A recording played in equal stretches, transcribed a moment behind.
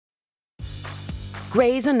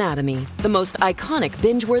Grey's Anatomy, the most iconic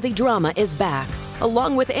binge-worthy drama, is back,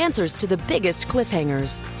 along with answers to the biggest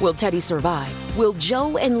cliffhangers. Will Teddy survive? Will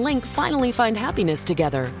Joe and Link finally find happiness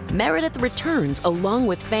together? Meredith returns along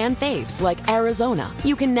with fan faves like Arizona.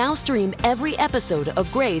 You can now stream every episode of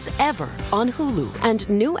Grey's ever on Hulu, and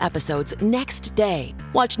new episodes next day.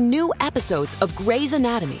 Watch new episodes of Grey's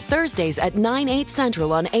Anatomy Thursdays at 9/8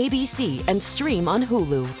 Central on ABC and stream on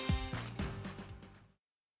Hulu.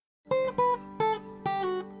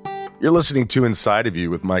 You're listening to Inside of You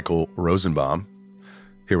with Michael Rosenbaum,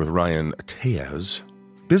 here with Ryan Tejas.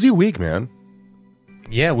 Busy week, man.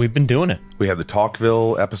 Yeah, we've been doing it. We had the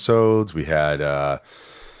Talkville episodes. We had, ads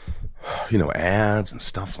and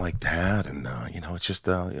stuff like that. And, it's just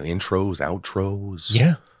intros, outros.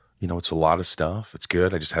 Yeah. It's a lot of stuff. It's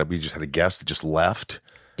good. We just had a guest that just left.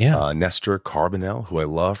 Yeah. Nestor Carbonell, who I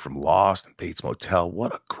love from Lost and Bates Motel.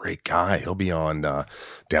 What a great guy. He'll be on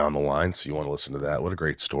down the line, so you want to listen to that. What a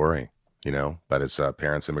great story, about his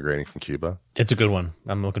parents immigrating from Cuba. It's a good one.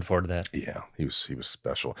 I'm looking forward to that. Yeah, he was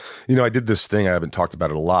special. I did this thing. I haven't talked about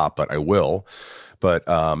it a lot, but I will. But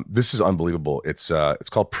this is unbelievable. It's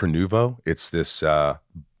called Prenuvo. It's this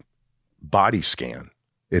body scan.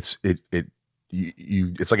 It's like an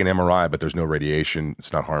MRI, but there's no radiation.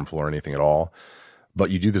 It's not harmful or anything at all. But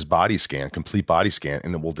you do this body scan, complete body scan,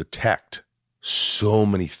 and it will detect so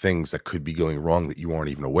many things that could be going wrong that you aren't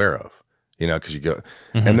even aware of. Because you go,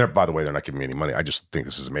 and by the way, they're not giving me any money. I just think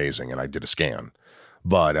this is amazing, and I did a scan.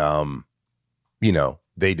 But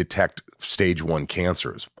they detect stage 1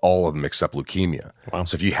 cancers, all of them except leukemia. Wow.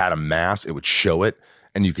 So if you had a mass, it would show it,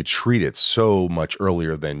 and you could treat it so much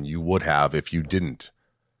earlier than you would have if you didn't.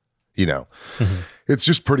 It's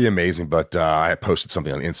just pretty amazing. But I posted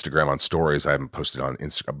something on Instagram on stories. I haven't posted on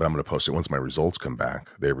Instagram, but I'm going to post it once my results come back.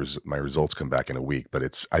 My results come back in a week.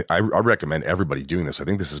 But I recommend everybody doing this. I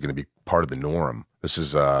think this is going to be part of the norm. This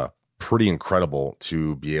is pretty incredible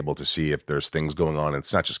to be able to see if there's things going on.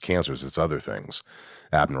 It's not just cancers; it's other things,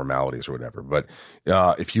 abnormalities or whatever. But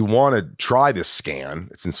if you want to try this scan,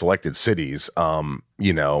 it's in selected cities.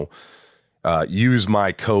 Use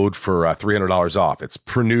my code for $300 off. It's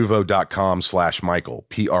prenuvo.com/Michael,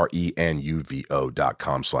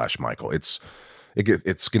 prenuvo.com/Michael. It's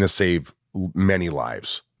going to save many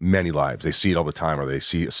lives. They see it all the time, or they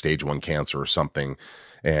see a stage 1 cancer or something.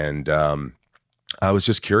 And I was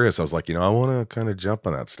just curious. I was like, I want to kind of jump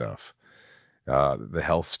on that stuff, the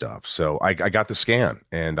health stuff. So I got the scan,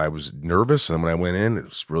 and I was nervous. And when I went in, it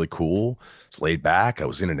was really cool. It's laid back. I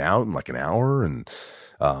was in and out in like an hour, and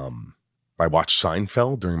I watched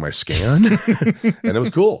Seinfeld during my scan, and it was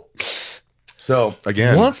cool. So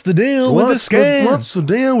again, what's the deal with the scan? What's the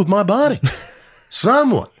deal with my body?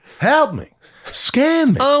 Someone help me.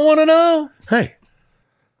 Scan me. I want to know. Hey,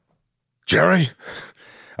 Jerry.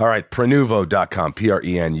 All right. Prenuvo.com,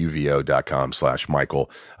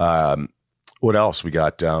 prenuvo.com/Michael. What else? We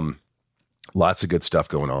got lots of good stuff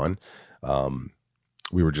going on.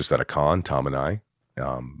 We were just at a con, Tom and I.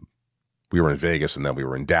 We were in Vegas, and then we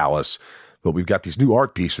were in Dallas. But we've got these new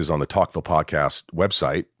art pieces on the Talkville Podcast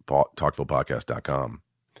website, talkvillepodcast.com.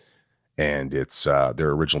 And it's their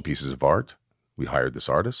original pieces of art. We hired this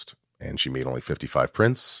artist, and she made only 55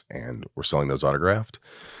 prints, and we're selling those autographed.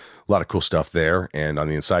 A lot of cool stuff there. And on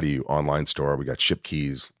the Inside of You online store, we got ship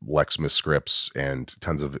keys, Lexmas scripts, and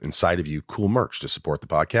tons of Inside of You cool merch to support the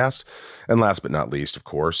podcast. And last but not least, of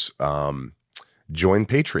course, join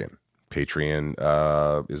Patreon. Patreon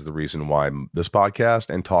is the reason why this podcast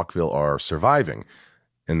and Talkville are surviving.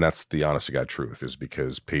 And that's the honest to God truth, is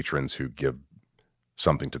because patrons who give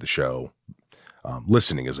something to the show,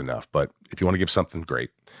 listening is enough. But if you want to give something, great.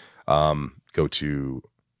 Go to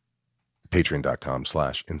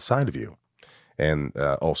patreon.com/Inside of You. And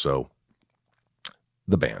also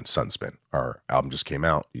the band Sunspin. Our album just came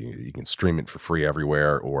out. You can stream it for free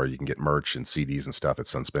everywhere, or you can get merch and CDs and stuff at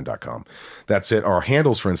sunspin.com. That's it. Our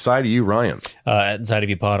handles for Inside of You, Ryan. At Inside of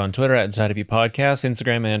You Pod on Twitter, at Inside of You Podcast,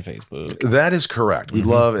 Instagram, and Facebook. That is correct. We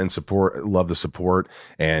love the support,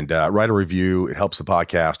 and write a review. It helps the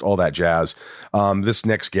podcast, all that jazz. This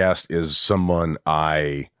next guest is someone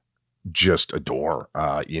I just adore.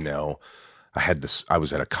 I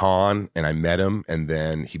was at a con, and I met him, and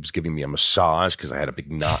then he was giving me a massage because I had a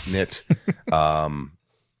big knot in it.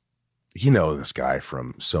 This guy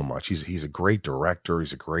from so much. He's a great director.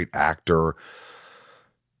 He's a great actor.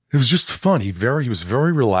 It was just fun. He was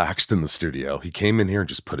very relaxed in the studio. He came in here and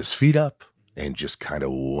just put his feet up and just kind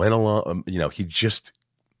of went along. He just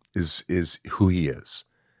is who he is.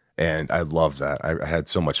 And I love that. I had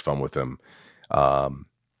so much fun with him.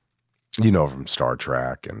 From Star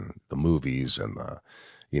Trek and the movies and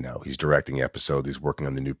he's directing episodes. He's working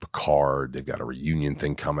on the new Picard. They've got a reunion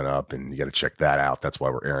thing coming up, and you got to check that out. That's why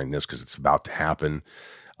we're airing this, because it's about to happen.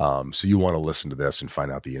 So you want to listen to this and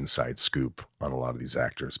find out the inside scoop on a lot of these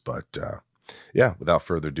actors. But yeah, without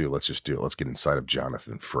further ado, let's just do it. Let's get inside of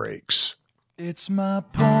Jonathan Frakes. It's my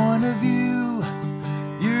point of view.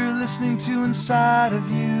 You're listening to Inside of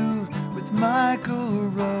You with Michael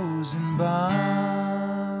Rosenbaum.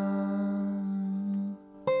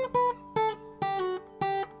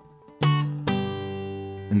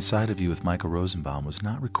 Inside of You with Michael Rosenbaum was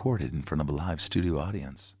not recorded in front of a live studio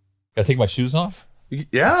audience. Gotta take my shoes off?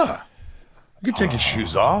 Yeah. You can take your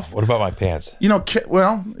shoes off. What about my pants? I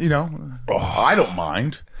don't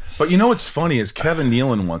mind. But what's funny is Kevin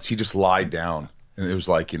Nealon once, he just lied down. And it was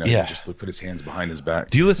like, he just put his hands behind his back.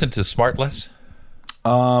 Do you listen to Smartless?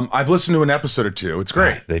 I've listened to an episode or two. It's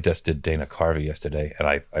great. They just did Dana Carvey yesterday, and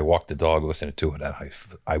I walked the dog listening to it, and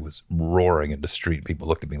I was roaring in the street. People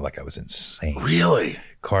looked at me like I was insane. Really?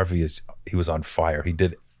 Carvey he was on fire. He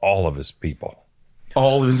did all of his people.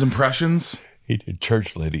 All of his impressions? He did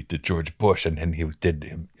Church Lady to George Bush, and then he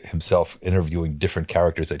did himself interviewing different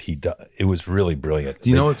characters that he done. It was really brilliant. Do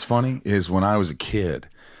you know what's funny is when I was a kid,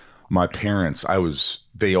 my parents,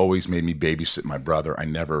 they always made me babysit my brother. I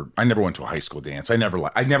never went to a high school dance. I never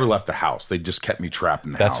left the house. They just kept me trapped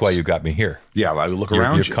in the house. That's why you got me here. Yeah, I would look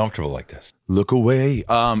around. You're comfortable like this. Look away.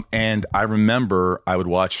 And I remember I would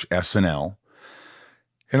watch SNL,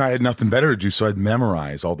 and I had nothing better to do, so I'd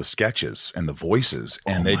memorize all the sketches and the voices,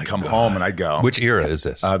 and they'd come home, and I'd go. Which era is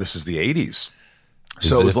this? This is the 80s.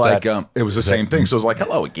 So it was like it was the same thing. So it was like,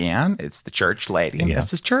 hello again. It's the church lady. Yeah.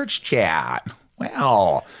 This is church chat.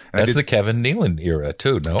 Well, that's the Kevin Nealon era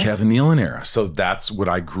too, no? Kevin Nealon era. So that's what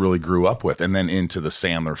I really grew up with, and then into the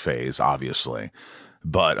Sandler phase, obviously.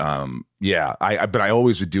 But yeah, I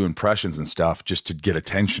always would do impressions and stuff just to get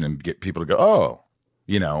attention and get people to go, oh,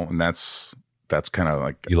 and that's kind of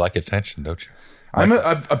like, you like attention, don't you? I'm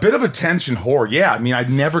a bit of attention whore. Yeah, I mean, I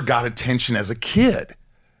never got attention as a kid.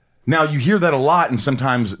 Now, you hear that a lot, and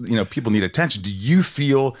sometimes, people need attention. Do you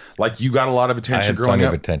feel like you got a lot of attention growing up? I had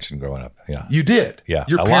plenty of attention growing up, yeah. You did? Yeah.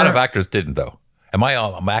 A lot of actors didn't, though. And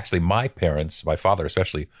my parents, my father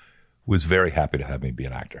especially, was very happy to have me be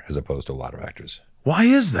an actor, as opposed to a lot of actors. Why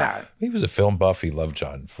is that? He was a film buff. He loved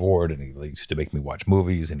John Ford, and he used to make me watch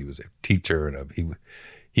movies, and he was a teacher. And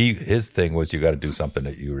his thing was, you got to do something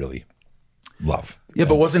that you really love. Yeah,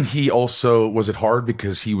 but was it hard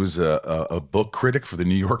because he was a book critic for the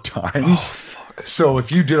New York Times? Oh, fuck. So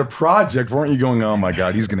if you did a project, weren't you going, oh my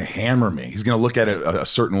God, he's going to hammer me. He's going to look at it a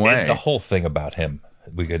certain way. And the whole thing about him,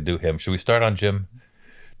 we could do him. Should we start on Jim?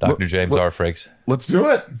 Dr. James R. Frakes? Let's do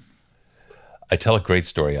it. I tell a great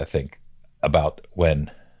story, I think, about when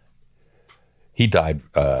he died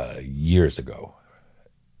years ago.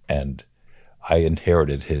 And I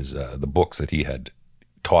inherited the books that he had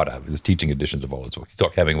taught out of his teaching editions of all his books. He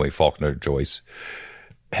taught Hemingway, Faulkner, Joyce,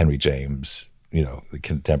 Henry James, the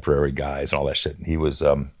contemporary guys and all that shit. And he was,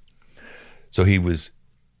 so he was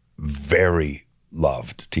very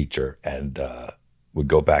loved teacher, and would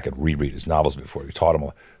go back and reread his novels before he taught them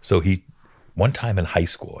all. So one time in high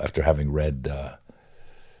school, after having read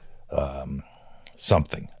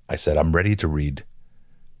something, I said, I'm ready to read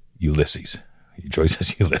Ulysses,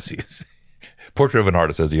 Joyce's Ulysses. Portrait of an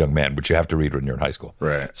Artist as a Young Man, which you have to read when you're in high school.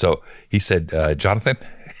 Right. So he said, Jonathan,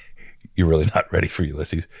 you're really not ready for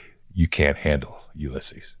Ulysses. You can't handle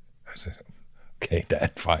Ulysses. I said, okay,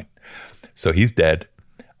 Dad, fine. So he's dead.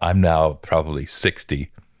 I'm now probably 60.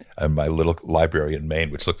 in my little library in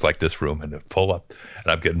Maine, which looks like this room, and I pull up,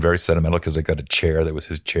 and I'm getting very sentimental because I got a chair that was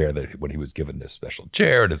his chair that when he was given this special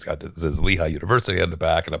chair, and it says Lehigh University on the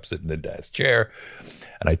back, and I'm sitting in Dad's chair,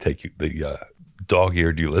 and I take the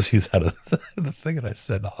dog-eared Ulysses out of the thing, and I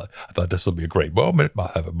said, I thought this will be a great moment. I'll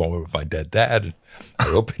have a moment with my dead dad. And I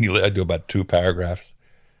open Ulysses, I do about 2 paragraphs,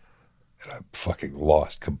 and I'm fucking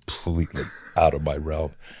lost completely out of my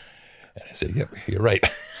realm. And I said, yeah, you're right.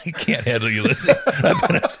 I can't handle Ulysses.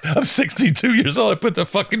 I'm 62 years old. I put the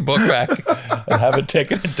fucking book back and haven't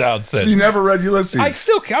taken it down since. So you never read Ulysses?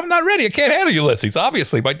 I'm not ready. I can't handle Ulysses.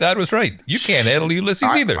 Obviously, my dad was right. You can't handle Ulysses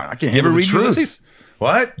either. I can't you ever handle read the truth. Ulysses?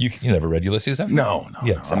 What? You never read Ulysses, have you? No.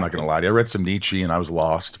 Yeah, I'm not going to lie to you. I read some Nietzsche and I was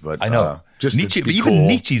lost, but I know. Just Nietzsche, to be even cool.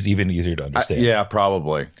 Nietzsche's even easier to understand. Yeah,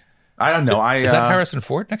 probably. I don't know. Is that Harrison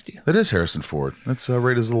Ford next to you? That is Harrison Ford. That's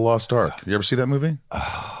Raiders of the Lost Ark. You ever see that movie?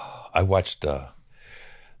 I watched The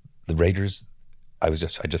Raiders. I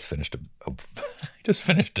just finished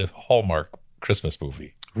a Hallmark Christmas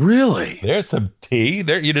movie. Really? There's some tea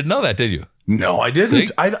there. You didn't know that, did you? No, I didn't.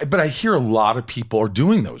 See? But I hear a lot of people are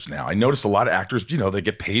doing those now. I notice a lot of actors, they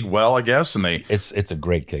get paid well, I guess, and they. It's a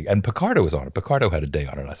great gig. And Picardo was on it. Picardo had a day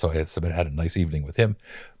on it. So I had a nice evening with him.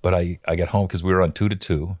 But I got home because we were on 2 to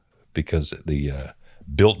 2 because the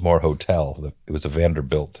Biltmore Hotel, it was a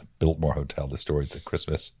Vanderbilt Biltmore Hotel. The story's at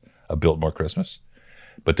Christmas, a Biltmore Christmas.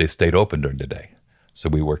 But they stayed open during the day. So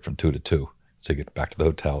we worked from 2 to 2 to get back to the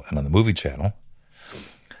hotel. And on the movie channel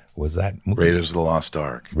was that movie. Raiders of the Lost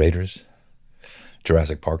Ark. Raiders.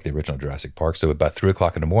 Jurassic Park, the original Jurassic Park. So about 3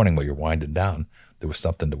 o'clock in the morning while you're winding down, there was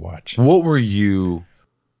something to watch. What were you,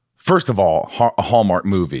 first of all, a Hallmark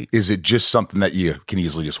movie? Is it just something that you can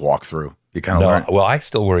easily just walk through? You kind of learn? Well, I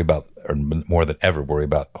still worry about, or more than ever, worry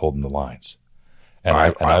about holding the lines. And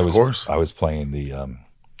of course. I was playing the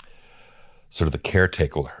sort of the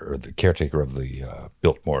caretaker of the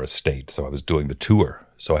Biltmore estate. So I was doing the tour.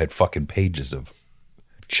 So I had fucking pages of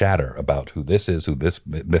chatter about who this is, who this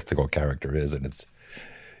mythical character is, and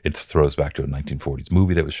it throws back to a 1940s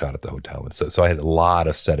movie that was shot at the hotel. And so I had a lot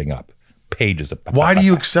of setting up pages of. Why do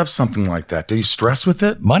you accept something like that? Do you stress with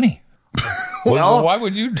it? Money. Well, why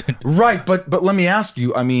would you? Right, but let me ask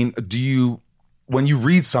you. I mean, do you, when you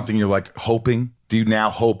read something, you're like hoping? Do you now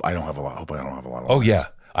hope? I don't have a lot. Hope I don't have a lot of. Oh yeah,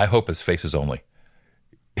 I hope it's faces only.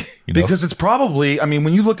 Because it's probably. I mean,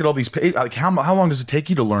 when you look at all these pages, like how long does it take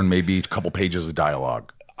you to learn maybe a couple pages of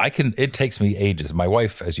dialogue? It takes me ages. My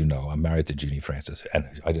wife, as you know, I'm married to Jeannie Francis,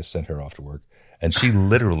 and I just sent her off to work. And she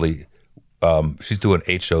literally, she's doing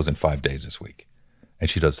 8 shows in 5 days this week. And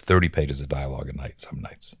she does 30 pages of dialogue a night, some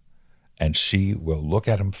nights. And she will look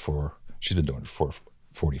at them she's been doing it for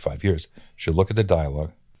 45 years. She'll look at the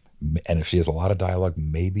dialogue. And if she has a lot of dialogue,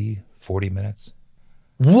 maybe 40 minutes.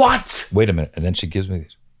 What? Wait a minute. And then she gives me,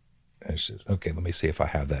 and she says, okay, let me see if I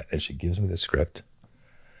have that. And she gives me the script,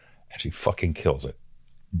 and she fucking kills it.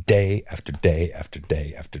 Day after day after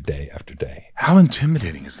day after day after day. How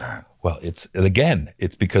intimidating is that? Well, it's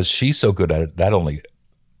because she's so good at it. That only,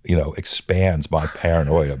 expands my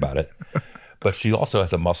paranoia about it. But she also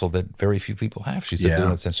has a muscle that very few people have. She's been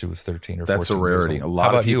doing it since she was 13 or 14. That's a rarity. A lot How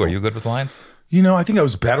about of people. you? Are you good with lines? I think I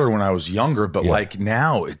was better when I was younger, but like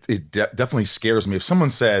now it definitely scares me. If someone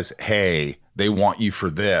says, hey, they want you for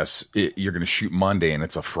this, you're going to shoot Monday and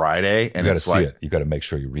it's a Friday. And you got to it's see it. You got to make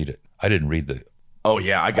sure you read it. I didn't read the. Oh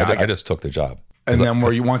yeah, I just took the job. And then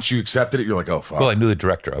once you accepted it, you're like, oh fuck. Well, I knew the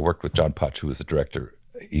director. I worked with John Putch, who was the director.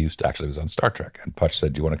 He was on Star Trek, and Putch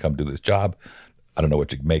said, "Do you want to come do this job? I don't know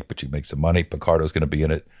what you make, but you make some money. Picardo's going to be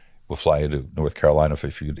in it. We'll fly you to North Carolina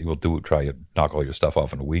try to knock all your stuff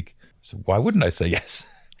off in a week." So why wouldn't I say yes?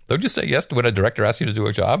 Don't you say yes to when a director asks you to do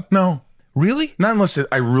a job? No, really? Not unless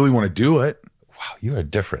I really want to do it. Wow, you are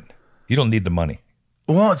different. You don't need the money.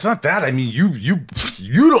 Well, it's not that. I mean, you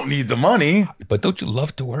don't need the money. But don't you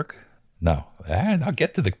love to work? No. I'll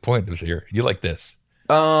get to the point here. You like this.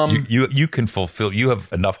 You can fulfill. You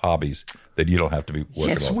have enough hobbies that you don't have to be working.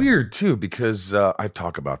 Yeah, it's weird too because I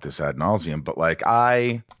talk about this ad nauseum, but like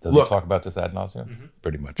Does he talk about this ad nauseum? Mm-hmm.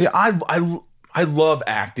 Pretty much. Yeah, I love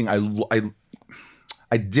acting.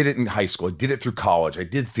 I did it in high school. I did it through college. I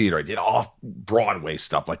did theater. I did off-Broadway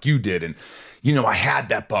stuff like you did. And, I had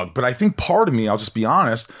that bug. But I think part of me, I'll just be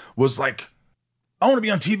honest, was like, I want to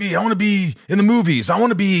be on TV. I want to be in the movies. I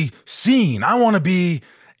want to be seen. I want to be...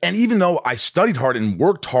 And even though I studied hard and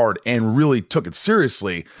worked hard and really took it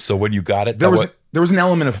seriously... So when you got it... There was an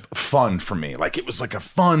element of fun for me. Like, it was like a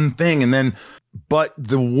fun thing. And then... But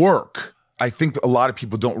the work... I think a lot of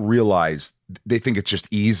people don't realize they think it's just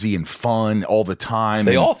easy and fun all the time.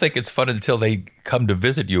 They all think it's fun until they come to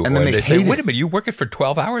visit you. And then they say, wait a minute, you work it for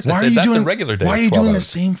 12 hours? I said, that's a regular day. Why are you doing the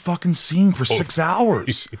same fucking scene for 6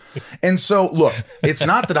 hours? And so, look, it's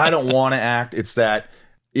not that I don't want to act. It's that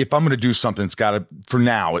if I'm going to do something, it's got to, for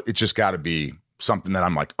now, it's just got to be something that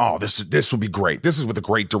I'm like, oh, this will be great. This is with a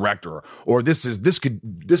great director, or this could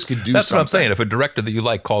do. That's something. What I'm saying. If a director that you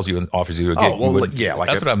like calls you and offers you a gig,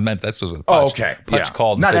 that's what I meant. That's what Putch. Okay, Putch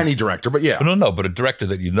called. Not any director, but yeah, no, but a director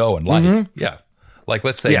that you know and like. Mm-hmm. Yeah, like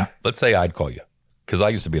let's say I'd call you because I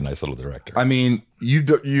used to be a nice little director. I mean,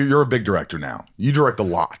 you're a big director now. You direct a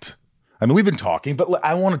lot. I mean, we've been talking, but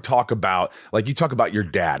I want to talk about, like, you talk about your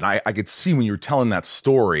dad. And I could see when you were telling that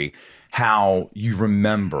story how you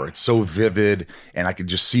remember. It's so vivid, and I could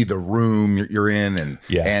just see the room you're in,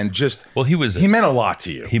 and just... Well, he meant a lot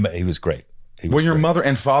to you. He was great. Were your mother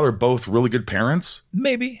and father both really good parents?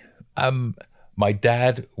 Maybe. My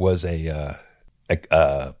dad was a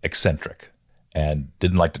eccentric and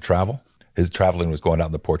didn't like to travel. His traveling was going out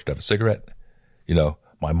on the porch to have a cigarette.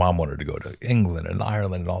 My mom wanted to go to England and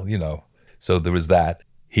Ireland and all, So there was that.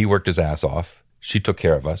 He worked his ass off. She took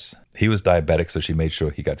care of us. He was diabetic, so she made sure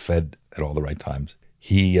he got fed at all the right times.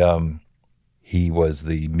 He was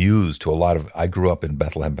the muse to a lot of. I grew up in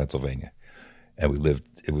Bethlehem, Pennsylvania, and we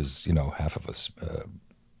lived. It was half of us,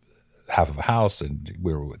 half of a house, and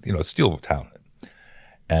we were steel town.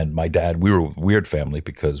 And my dad, we were a weird family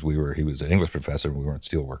because he was an English professor and we weren't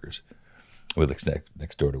steel workers. We lived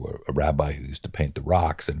next door to a rabbi who used to paint the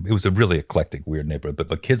rocks. And it was a really eclectic, weird neighborhood. But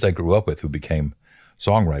the kids I grew up with who became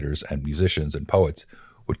songwriters and musicians and poets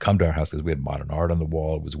would come to our house because we had modern art on the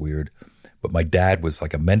wall. It was weird. But my dad was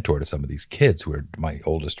like a mentor to some of these kids who are my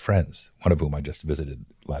oldest friends, one of whom I just visited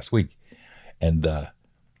last week. And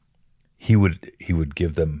he would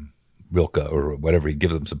give them Rilke or whatever. He'd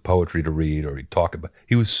give them some poetry to read, or he'd talk about.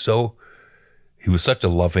 He was such a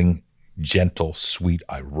loving, gentle, sweet,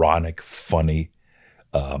 ironic, funny,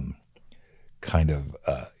 kind of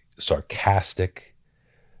sarcastic.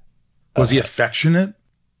 Was he affectionate?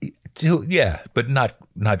 Yeah, but not.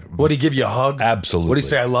 Would he give you a hug? Absolutely. Would he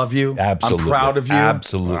say, "I love you"? Absolutely. I'm proud of you.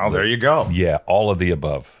 Absolutely. Well, there you go. Yeah, all of the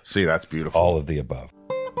above. See, that's beautiful. All of the above.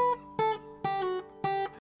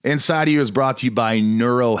 Inside of You is brought to you by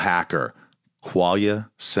Neurohacker, Qualia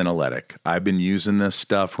Senolytic. I've been using this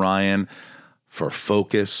stuff, Ryan, for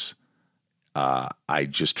focus. I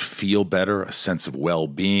just feel better, a sense of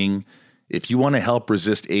well-being. If you want to help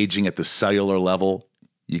resist aging at the cellular level,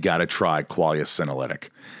 you got to try Qualia Senolytic.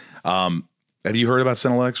 Have you heard about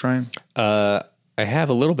senolytics, Ryan? I have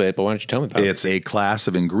a little bit, but why don't you tell me about it? It's a class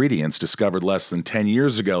of ingredients discovered less than 10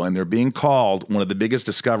 years ago, and they're being called one of the biggest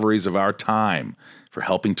discoveries of our time for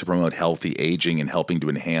helping to promote healthy aging and helping to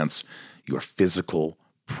enhance your physical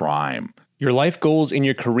prime. Your life goals in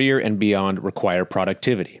your career and beyond require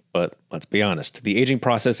productivity. But let's be honest, the aging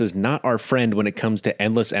process is not our friend when it comes to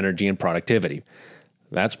endless energy and productivity.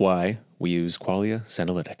 That's why we use Qualia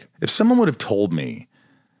Senolytic. If someone would have told me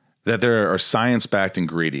that there are science-backed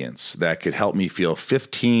ingredients that could help me feel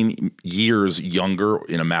 15 years younger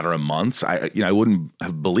in a matter of months, I wouldn't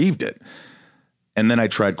have believed it. And then I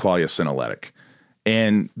tried Qualia Senolytic.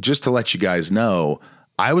 And just to let you guys know,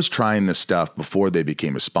 I was trying this stuff before they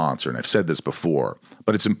became a sponsor, and I've said this before,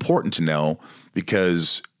 but it's important to know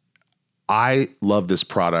because I loved this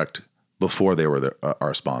product before they were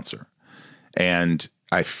our sponsor. And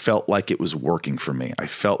I felt like it was working for me. I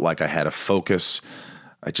felt like I had a focus.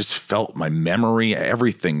 I just felt my memory,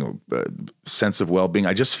 everything, sense of well-being.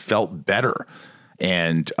 I just felt better.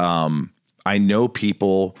 And I know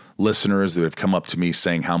people, listeners that have come up to me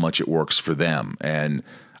saying how much it works for them. And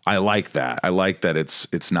I like that. I like that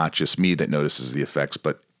it's not just me that notices the effects,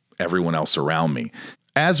 but everyone else around me.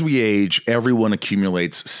 As we age, everyone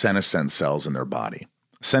accumulates senescent cells in their body.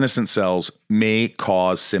 Senescent cells may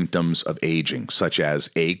cause symptoms of aging, such as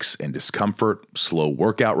aches and discomfort, slow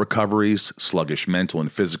workout recoveries, sluggish mental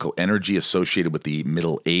and physical energy associated with the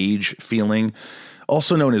middle age feeling,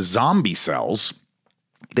 also known as zombie cells.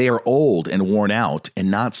 They are old and worn out and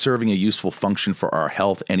not serving a useful function for our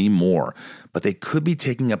health anymore, but they could be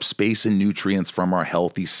taking up space and nutrients from our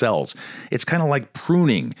healthy cells. It's kind of like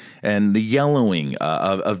pruning and the yellowing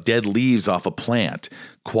of dead leaves off a plant.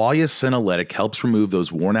 Qualia Senolytic helps remove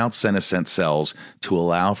those worn out senescent cells to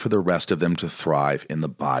allow for the rest of them to thrive in the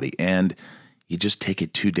body. And you just take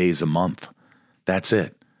it 2 days a month. That's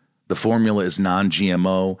it. The formula is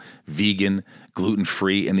non-GMO, vegan,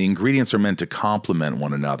 gluten-free, and the ingredients are meant to complement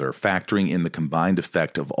one another, factoring in the combined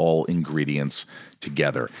effect of all ingredients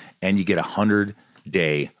together. And you get a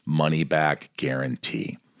 100-day money-back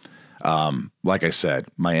guarantee. Like I said,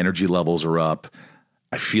 my energy levels are up.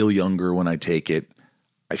 I feel younger when I take it.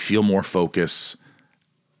 I feel more focus,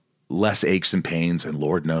 less aches and pains, and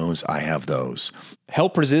Lord knows I have those.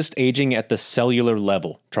 Help resist aging at the cellular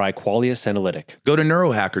level. Try Qualia Senolytic. Go to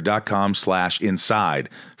neurohacker.com/inside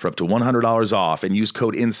for up to $100 off and use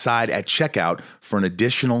code INSIDE at checkout for an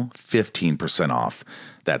additional 15% off.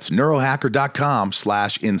 That's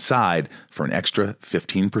neurohacker.com/inside for an extra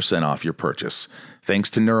 15% off your purchase. Thanks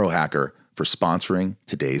to Neurohacker for sponsoring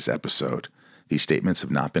today's episode. These statements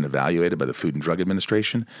have not been evaluated by the Food and Drug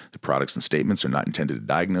Administration. The products and statements are not intended to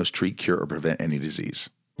diagnose, treat, cure, or prevent any disease.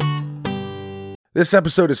 This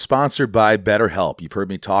episode is sponsored by BetterHelp. You've heard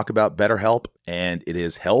me talk about BetterHelp, and it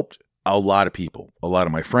has helped a lot of people, a lot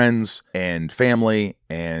of my friends and family,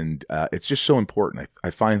 and it's just so important. I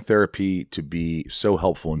find therapy to be so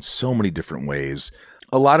helpful in so many different ways.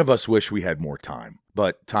 A lot of us wish we had more time,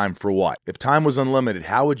 but time for what? If time was unlimited,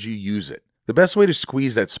 how would you use it? The best way to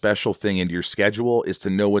squeeze that special thing into your schedule is to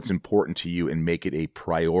know what's important to you and make it a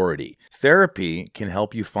priority. Therapy can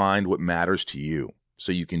help you find what matters to you.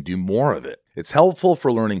 so you can do more of it. It's helpful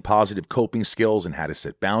for learning positive coping skills and how to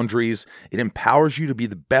set boundaries. It empowers you to be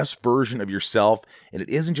the best version of yourself, and it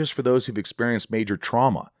isn't just for those who've experienced major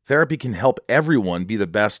trauma. Therapy can help everyone be the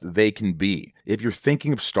best they can be. If you're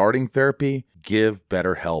thinking of starting therapy, give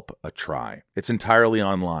BetterHelp a try. It's entirely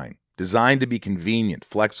online, designed to be convenient,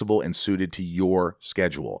 flexible, and suited to your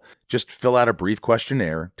schedule. Just fill out a brief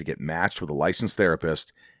questionnaire to get matched with a licensed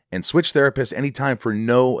therapist and switch therapists anytime for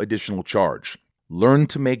no additional charge. Learn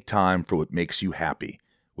to make time for what makes you happy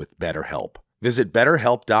with BetterHelp. Visit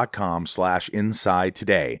BetterHelp.com/inside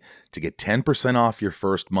today to get 10% off your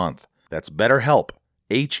first month. That's BetterHelp,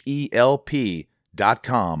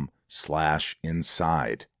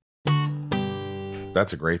 HELP.com/inside.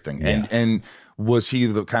 That's a great thing. Yeah. And was he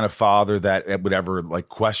the kind of father that would ever like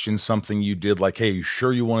question something you did? Like, hey, you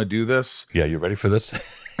sure you want to do this? Yeah, you ready for this?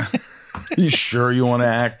 You sure you want to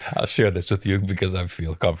act? I'll share this with you because I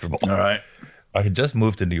feel comfortable. All right. I had just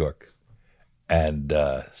moved to New York. And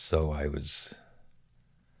so I was,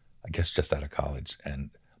 I guess, just out of college.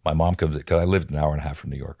 And my mom comes, because I lived an hour and a half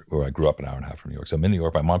from New York, or I grew up an hour and a half from New York. So I'm in New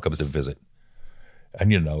York. My mom comes to visit.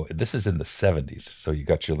 And, you know, this is in the 70s. So you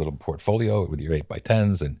got your little portfolio with your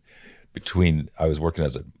 8x10s. And I was working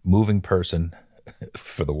as a moving person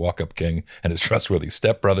for the Walk-Up King and his Trustworthy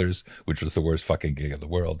Stepbrothers, which was the worst fucking gig in the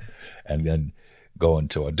world. And then going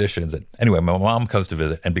to auditions. And anyway, my mom comes to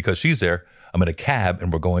visit. And because she's there, I'm in a cab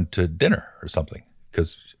and we're going to dinner or something.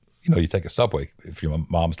 Because, you know, you take a subway if your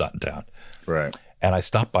mom's not in town. Right. And I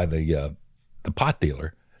stopped by the pot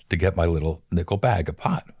dealer to get my little nickel bag of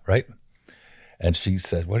pot, right? And she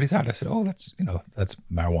said, "What is that?" I said, "Oh, that's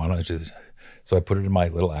marijuana." And she said, so I put it in my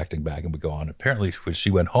little acting bag and we go on. Apparently, when she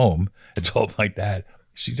went home and told my dad,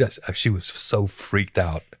 she was so freaked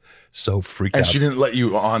out. And she didn't let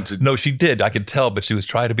you on to... No, she did. I could tell, but she was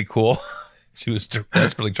trying to be cool. She was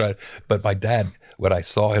desperately trying. But my dad, when I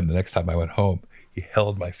saw him the next time I went home, he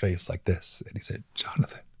held my face like this. And he said,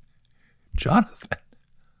 Jonathan,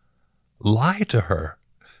 lie to her.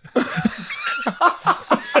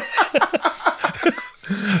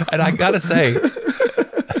 And I got to say,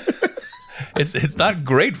 it's not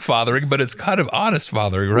great fathering, but it's kind of honest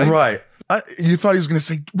fathering, right? Right. You thought he was going to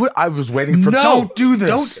say, "What?" I was waiting for, don't do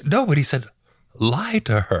this. No, but he said, lie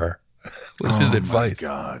to her. Was his advice. Oh,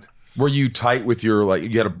 my God. Were you tight with your, like,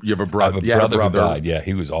 you have a brother? I have a brother who died. Yeah,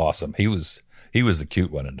 he was awesome. He was the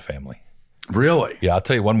cute one in the family. Really? Yeah, I'll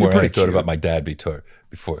tell you one more anecdote about my dad before.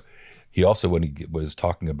 He also, when he was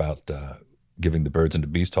talking about giving the birds and the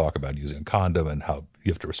bees talk about using a condom and how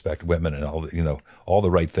you have to respect women and all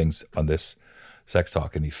the right things on this sex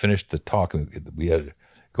talk. And he finished the talk and we had to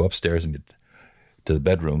go upstairs and to the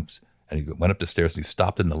bedrooms. And he went up the stairs and he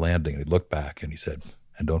stopped in the landing and he looked back and he said,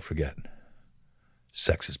 "And don't forget,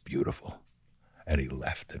 sex is beautiful." And he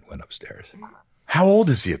left and went upstairs. How old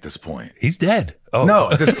is he at this point? He's dead. Oh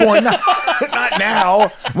no, at this point, not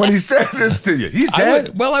now. When he said this to you, he's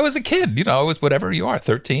dead. I was a kid. I was whatever you are,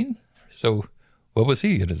 13. So what was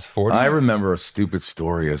he in his 40s? I remember a stupid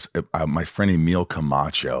story. As my friend Emil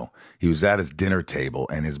Camacho, he was at his dinner table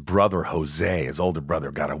and his brother Jose, his older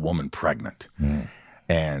brother, got a woman pregnant. Mm.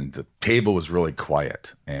 And the table was really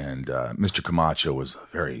quiet. And Mr. Camacho was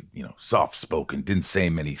very, soft-spoken, didn't say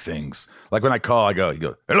many things. Like when I call, he goes,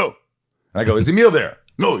 "Hello." And I go, "Is Emil there?"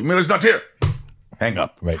 "No, Emil is not here." Hang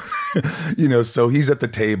up. Right. So he's at the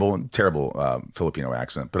table, and terrible Filipino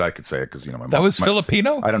accent, but I could say it because, my That was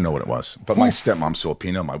Filipino? I don't know what it was, but my stepmom's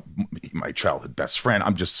Filipino, my childhood best friend.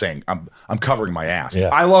 I'm just saying, I'm covering my ass. Yeah.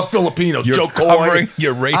 I love Filipinos. You're Joe covering Coy.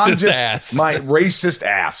 your racist ass. My racist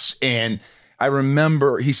ass. And I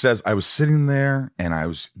remember he says, I was sitting there and I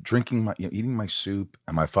was drinking eating my soup,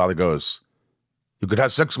 and my father goes, "You could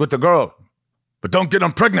have sex with the girl, but don't get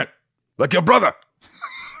them pregnant like your brother."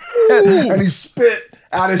 And he spit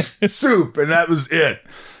out his soup, and that was it.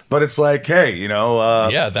 But it's like, hey,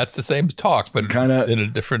 yeah, that's the same talk, but kind of in a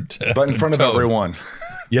different but in front tone. of everyone.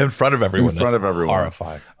 Yeah, in front of everyone. In front of everyone.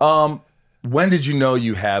 Horrifying. When did you know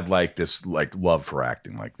you had like this love for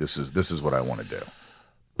acting? Like this is what I want to do.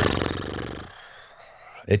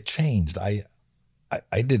 It changed. I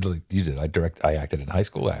did like you did. I acted in high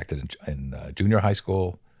school. I acted in junior high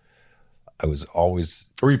school. I was always.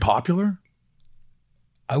 Were you popular?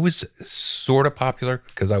 I was sort of popular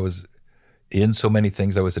because I was in so many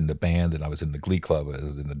things. I was in the band and I was in the glee club. I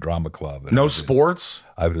was in the drama club. No sports?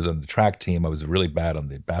 I was on the track team. I was really bad on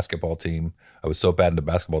the basketball team. I was so bad in the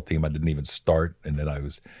basketball team I didn't even start. And then I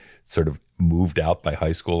was sort of moved out by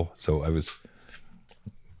high school. So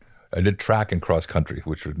I did track and cross country,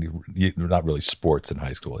 which were not really sports in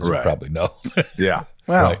high school, as you probably know. Yeah.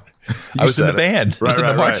 Well, right. I was in the band. I was in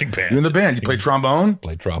the marching band. You're in the band. You played trombone?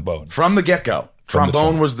 Played trombone. From the get-go.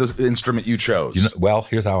 Trombone was the instrument you chose. Well,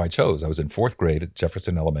 here's how I chose. I was in 4th grade at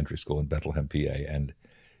Jefferson Elementary School in Bethlehem, PA, and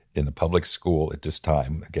in the public school at this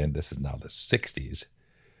time, again, this is now the 60s,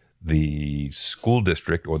 the school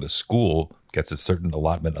district or the school gets a certain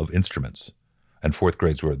allotment of instruments, and 4th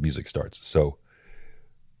grade's where the music starts. So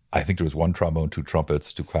I think there was 1 trombone, 2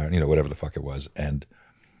 trumpets, 2 clarinet, whatever the fuck it was, and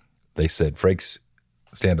they said, Frakes,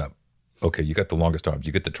 stand up. Okay, you got the longest arms.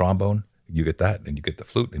 You get the trombone, you get that, and you get the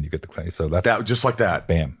flute, and you get the clarinet. So that's that, just like that.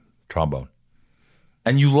 Bam, trombone.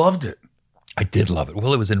 And you loved it. I did love it.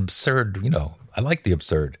 Well, it was an absurd, I like the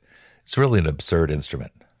absurd. It's really an absurd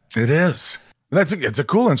instrument. It is. It's a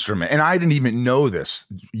cool instrument. And I didn't even know this.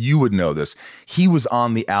 You would know this. He was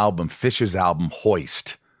on the album, Phish's album,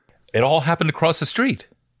 Hoist. It all happened across the street.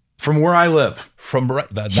 From where I live.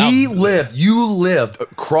 You lived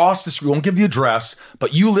across the street. We won't give the address,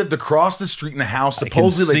 but you lived across the street in a house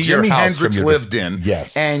supposedly that Jimi Hendrix lived in.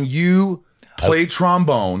 Yes. And you played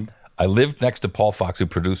trombone. I lived next to Paul Fox, who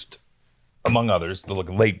produced, among others, the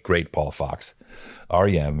late, great Paul Fox,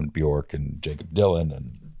 R.E.M. and Bjork and Jacob Dylan.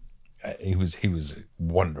 And he was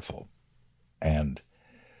wonderful. And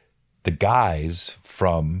the guys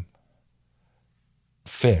from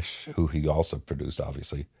Phish, who he also produced,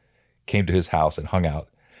 obviously, came to his house and hung out.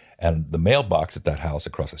 And the mailbox at that house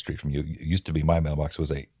across the street from you, it used to be my mailbox,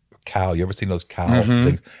 was a cow. You ever seen those cow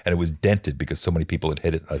things? And it was dented because so many people had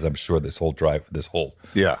hit it, as I'm sure this whole street.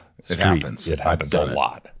 It happens. It happens a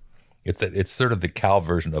lot. It's sort of the cow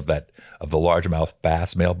version of the largemouth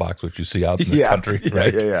bass mailbox, which you see out in the country,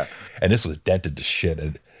 right? Yeah. And this was dented to shit.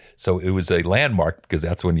 And so it was a landmark because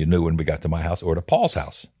that's when you knew when we got to my house or to Paul's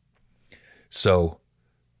house. So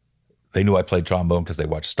they knew I played trombone because they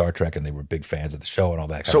watched Star Trek and they were big fans of the show and all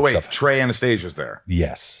that kind of stuff. So wait, Trey Anastasia's there?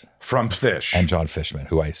 Yes. From Phish. And John Fishman,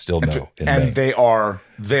 who I still know. And they are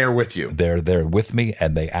there with you? They're there with me,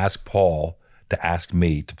 and they asked Paul to ask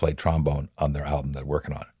me to play trombone on their album they're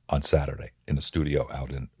working on Saturday in the studio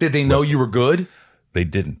out in Did they know Western. You were good? They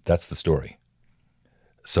didn't. That's the story.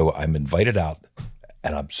 So I'm invited out,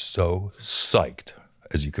 and I'm so psyched,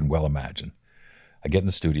 as you can well imagine. I get in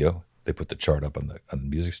the studio. They put the chart up on the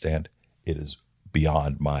music stand. It is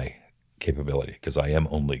beyond my capability because I am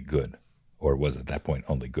only good, or was at that point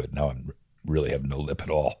only good. Now I really have no lip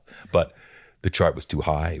at all. But the chart was too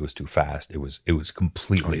high. It was too fast. It was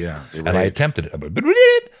completely. Oh, yeah. And I attempted it.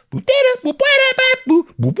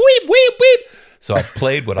 So I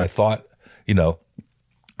played what I thought, and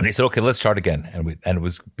he said, "Okay, let's start again." And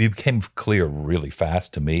it became clear really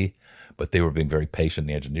fast to me. But they were being very patient.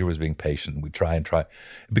 The engineer was being patient. We try and try.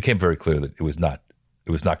 It became very clear that it was not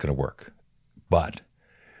going to work. But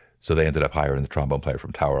so they ended up hiring the trombone player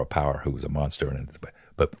from Tower of Power, who was a monster.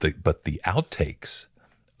 But the outtakes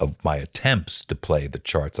of my attempts to play the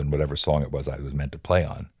charts on whatever song it was I was meant to play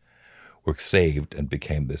on were saved and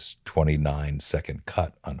became this 29-second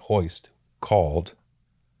cut on Hoist called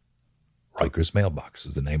Riker's Mailbox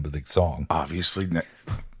is the name of the song. Obviously.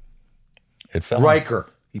 It fell. Riker.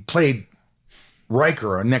 He played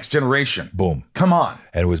Riker on Next Generation. Boom. Come on.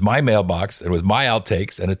 And it was my mailbox. It was my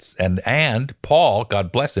outtakes. And Paul,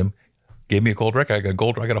 God bless him, gave me a gold record.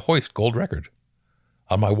 I got a Hoist gold record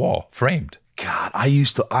on my wall, framed. God, I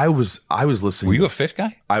was listening. Were you a Phish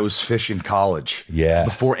guy? I was Phish in college. Yeah.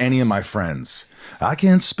 Before any of my friends. I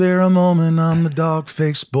can't spare a moment, I'm the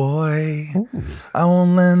dog-faced boy. Ooh. I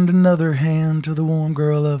won't lend another hand to the warm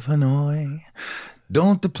girl of Hanoi.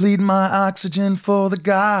 Don't deplete my oxygen for the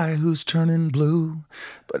guy who's turning blue.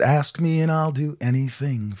 But ask me and I'll do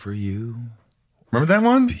anything for you. Remember that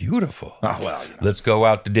one? Beautiful. Oh, well. Let's go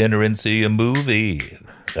out to dinner and see a movie.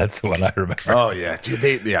 That's the one I remember. Oh, yeah. Dude,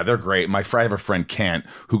 they're great. I have a friend, Kent,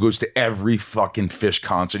 who goes to every fucking Phish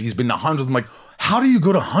concert. He's been to hundreds. I'm like, how do you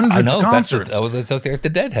go to hundreds of concerts? That's what the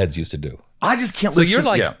Deadheads used to do. I just can't listen. So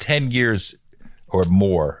you're like 10 years or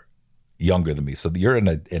more younger than me. So you're in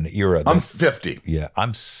an era. I'm 50. Yeah,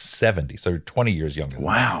 I'm 70. So you're 20 years younger than me.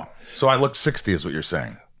 Wow. So I look 60 is what you're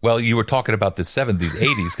saying. Well, you were talking about the 70s,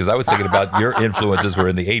 80s, because I was thinking about your influences were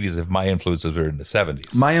in the 80s if my influences were in the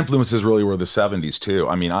 70s. My influences really were the 70s, too.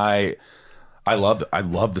 I mean, I love the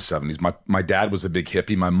 70s. My dad was a big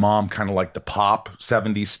hippie. My mom kind of liked the pop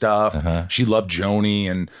 70s stuff. Uh-huh. She loved Joni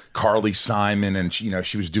and Carly Simon, and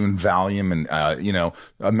she was doing Valium and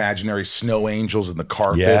Imaginary Snow Angels in the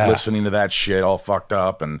carpet, listening to that shit all fucked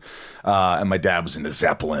up. And my dad was into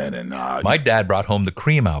Zeppelin. And my dad brought home the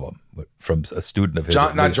Cream album from a student of his.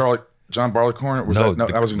 John Barleycorn?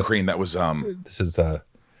 That wasn't Cream. That was this is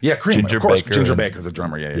Cream. Ginger of course, Baker Ginger Baker, the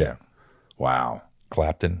drummer. Yeah. Wow.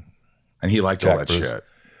 Clapton. And he liked Jack all that Bruce. shit.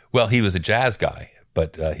 Well, he was a jazz guy,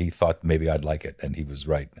 but he thought maybe I'd like it, and he was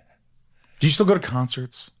right. Do you still go to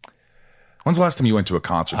concerts? When's the last time you went to a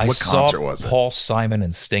concert? I What saw concert was it? Paul Simon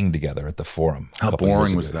and Sting together at the Forum. How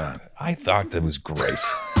boring was that? I thought that was great.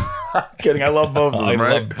 Kidding. I love both of them, I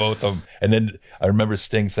right? love both of them. And then I remember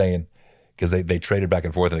Sting saying, because they traded back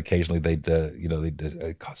and forth, and occasionally they'd did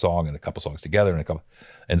a song and a couple songs together,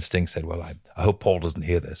 and Sting said, "Well, I hope Paul doesn't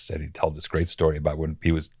hear this." And he told this great story about when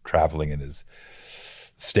he was traveling in his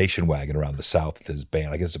station wagon around the South with his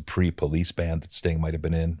band. I guess a pre-Police band that Sting might have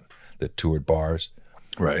been in that toured bars.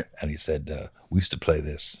 Right. And he said, we used to play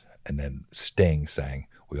this, and then Sting sang,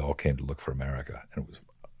 "We all came to look for America," and it was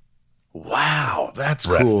Wow, that's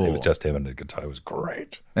cool. It was just him and the guitar. It was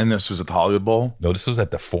great. And this was at the Hollywood Bowl? No, this was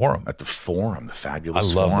at the Forum. At the Forum, the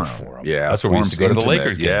fabulous I love Forum. the Forum. Yeah, that's where we used to go to the intimate.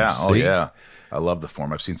 Lakers games. Yeah, See? oh yeah. I love the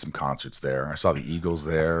Forum. I've seen some concerts there. I saw the Eagles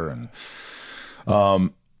there, and I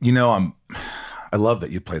love that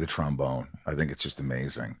you play the trombone. I think it's just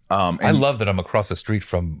amazing. I love that I'm across the street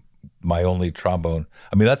from my only trombone.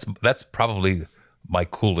 I mean, that's probably my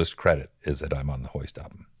coolest credit, is that I'm on the Hoist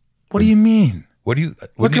album. What do you mean? What do you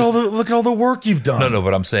Look at all the work you've done. No,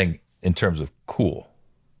 but I'm saying in terms of cool.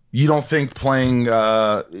 You don't think playing,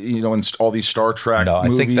 in all these Star Trek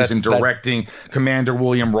movies and directing Commander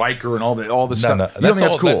William Riker and all the stuff. No, you don't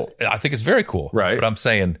think that's cool? I think it's very cool. Right. But I'm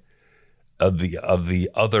saying of the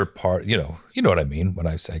other part, you know what I mean when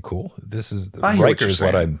I say cool. This is Riker is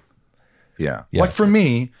what I'm. Yeah. Like for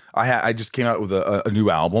me, I just came out with a new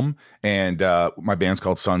album, and my band's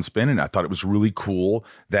called Sunspin, and I thought it was really cool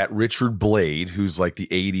that Richard Blade, who's like the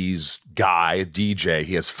 80s guy, DJ,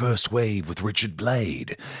 he has First Wave with Richard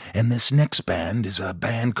Blade, and this next band is a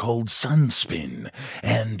band called Sunspin,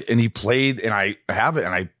 and he played, and I have it,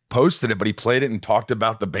 and I posted it, but he played it and talked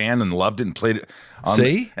about the band and loved it and played it.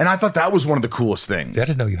 See? And I thought that was one of the coolest things. See, I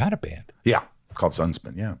didn't know you had a band. Yeah, called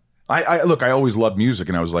Sunspin, yeah. I always loved music,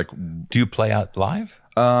 and I was like, do you play out live?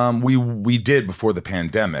 We did before the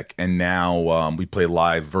pandemic, and now we play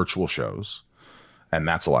live virtual shows, and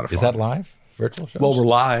that's a lot of fun. Is that live virtual shows? Well, we're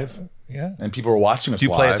live, yeah, and people are watching us. Do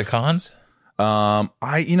you live. play at the cons?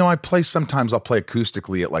 I play sometimes. I'll play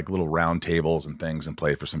acoustically at like little round tables and things, and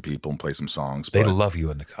play for some people and play some songs. They love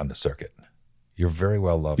you on the circuit. You're very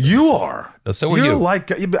well loved. You are. No, so are you.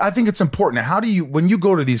 Like, I think it's important. How do you, when you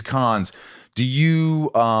go to these cons? Do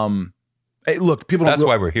you hey, look, people That's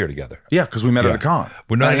why we're here together. Yeah, because we met at a con.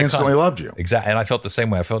 I instantly loved you. Exactly. And I felt the same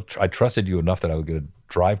way. I trusted you enough that I was going to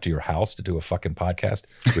drive to your house to do a fucking podcast,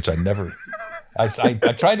 which I never I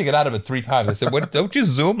tried to get out of it 3 times. I said, "What, don't you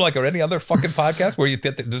Zoom like or any other fucking podcast where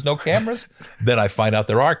there's no cameras?" Then I find out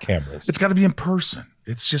there are cameras. It's got to be in person.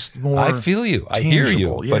 It's just more I feel you. I hear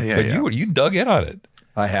you. Yeah, but you dug in on it.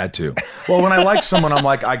 I had to. Well, when I like someone, I'm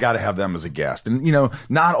like, I got to have them as a guest. And,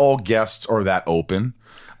 not all guests are that open.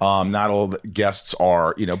 Not all the guests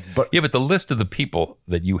are, but. Yeah, but the list of the people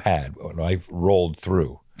that you had, when I rolled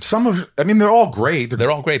through. They're all great.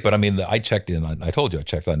 They're all great, but I checked in on, I told you, I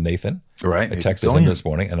checked on Nathan. Right. I texted him this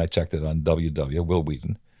morning, and I checked it on WW, Will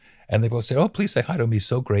Wheaton. And they both said, "Oh, please say hi to him. He's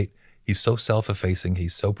so great. He's so self-effacing.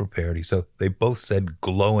 He's so prepared. They both said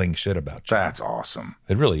glowing shit about you." That's awesome.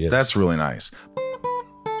 It really is. That's really nice.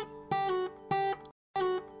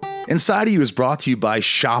 Inside of You is brought to you by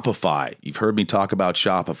Shopify. You've heard me talk about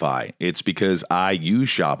Shopify. It's because I use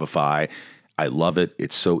Shopify. I love it.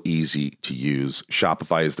 It's so easy to use.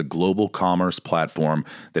 Shopify is the global commerce platform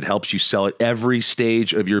that helps you sell at every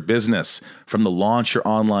stage of your business, from the launch your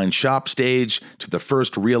online shop stage to the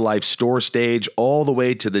first real-life store stage, all the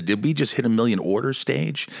way to the did we just hit 1 million orders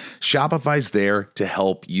stage? Shopify's there to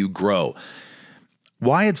help you grow.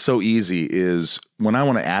 Why it's so easy is when I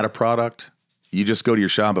want to add a product, you just go to your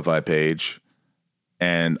Shopify page,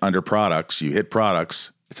 and under products, you hit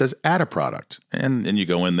products. It says add a product. And then you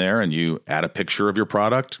go in there and you add a picture of your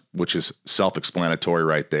product, which is self-explanatory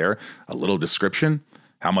right there. A little description,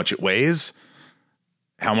 how much it weighs,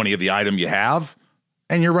 how many of the item you have,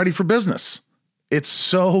 and you're ready for business. It's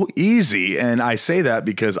so easy. And I say that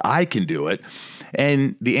because I can do it.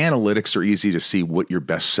 And the analytics are easy to see what your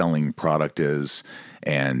best-selling product is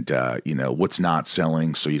and, what's not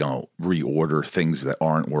selling, so you don't reorder things that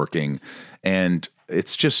aren't working. And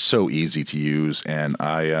it's just so easy to use, and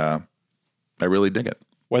I really dig it.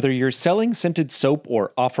 Whether you're selling scented soap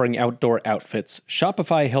or offering outdoor outfits,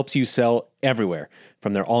 Shopify helps you sell everywhere.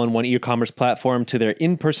 From their all-in-one e-commerce platform to their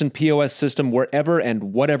in-person POS system, wherever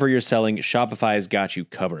and whatever you're selling, Shopify's got you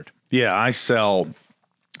covered. Yeah, I sell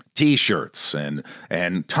T-shirts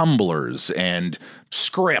and tumblers and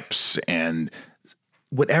scripts and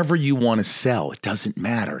whatever you want to sell, it doesn't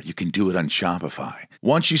matter. You can do it on Shopify.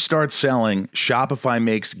 Once you start selling, Shopify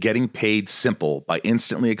makes getting paid simple by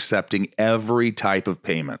instantly accepting every type of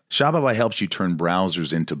payment. Shopify helps you turn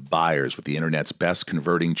browsers into buyers with the internet's best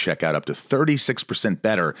converting checkout up to 36%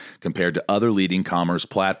 better compared to other leading commerce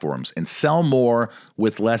platforms, and sell more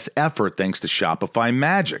with less effort thanks to Shopify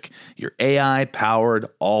Magic, your AI-powered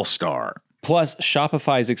all-star. Plus,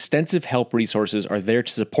 Shopify's extensive help resources are there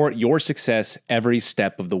to support your success every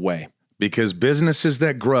step of the way. Because businesses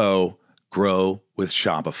that grow with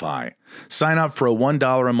Shopify. Sign up for a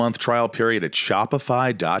 $1 a month trial period at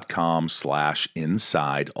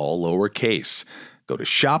shopify.com/inside, all lowercase. Go to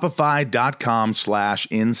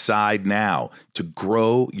shopify.com/inside now to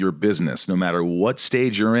grow your business, no matter what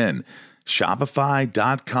stage you're in.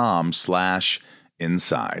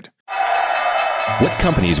 Shopify.com/inside. What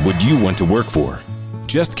companies would you want to work for?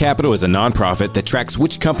 Just Capital is a nonprofit that tracks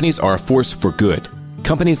which companies are a force for good.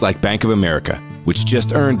 Companies like Bank of America, which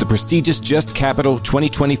just earned the prestigious Just Capital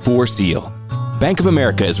 2024 seal. Bank of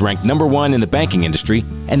America is ranked #1 in the banking industry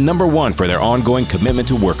and #1 for their ongoing commitment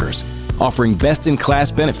to workers, offering best-in-class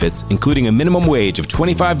benefits, including a minimum wage of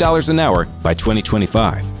 $25 an hour by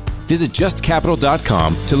 2025. Visit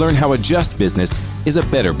justcapital.com to learn how a just business is a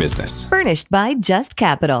better business. Furnished by Just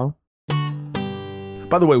Capital.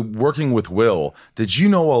 By the way, working with Will, did you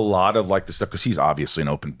know a lot of like the stuff? Because he's obviously an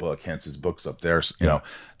open book, hence his book's up there. You know,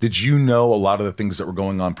 did you know a lot of the things that were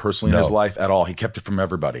going on personally in his life at all? He kept it from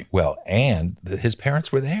everybody. Well, and his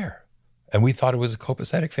parents were there, and we thought it was a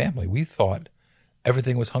copacetic family. We thought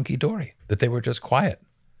everything was hunky-dory, that they were just quiet.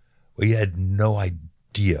 We had no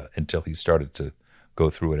idea until he started to go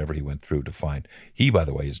through whatever he went through to find. He, by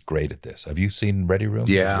the way, is great at this. Have you seen Ready Room?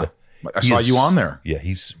 Yeah. I saw you on there. Yeah,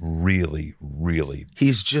 he's really, really.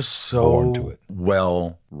 He's just so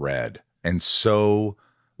well read and so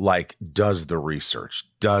like does the research,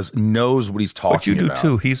 knows what he's talking about. What you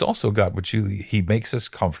do too. He's also got he makes us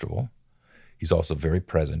comfortable. He's also very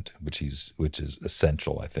present, which is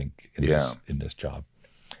essential, I think, in this job.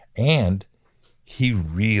 And he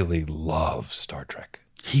really loves Star Trek.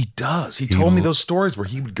 He does. He told me those stories where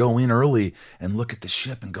he would go in early and look at the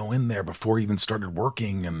ship and go in there before he even started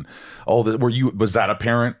working and all that. Was that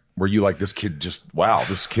apparent? Were you like, this kid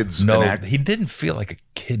this kid's No, he didn't feel like a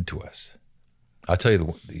kid to us. I'll tell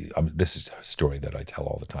you this is a story that I tell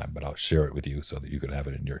all the time, but I'll share it with you so that you can have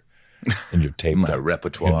it in your tape. My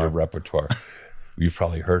repertoire. In your repertoire. You've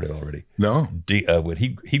probably heard it already. No. When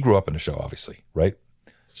he grew up in the show, obviously, right?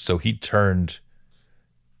 So he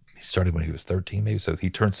started when he was 13, maybe. So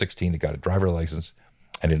he turned 16. He got a driver's license,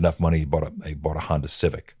 and he had enough money. He bought a Honda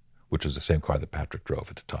Civic, which was the same car that Patrick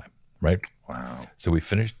drove at the time, right? Wow. So we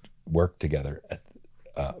finished work together.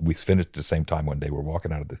 We finished at the same time one day. We're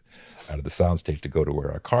walking out of the soundstage to go to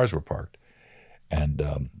where our cars were parked,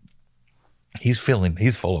 and he's full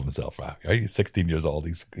of himself. Right? He's 16 years old.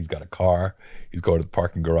 He's got a car. He's going to the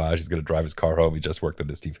parking garage. He's going to drive his car home. He just worked on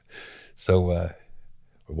this TV. So we're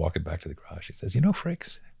walking back to the garage. He says,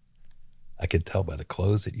 Frakes, I can tell by the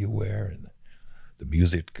clothes that you wear and the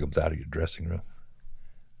music that comes out of your dressing room.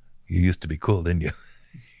 You used to be cool, didn't you?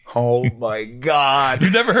 Oh my God. You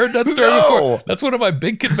never heard that story before? That's one of my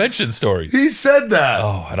big convention stories. He said that.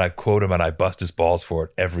 Oh, and I quote him and I bust his balls for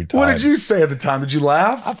it every time. What did you say at the time? Did you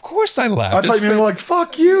laugh? Of course I laughed. I thought you were like,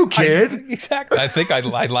 fuck you, kid. Exactly. I think I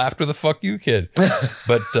laughed with a fuck you, kid.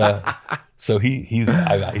 But so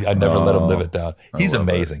I never let him live it down. He's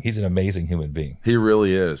amazing. He's an amazing human being. He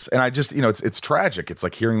really is. And I just, it's tragic. It's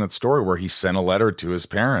like hearing that story where he sent a letter to his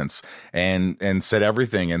parents and said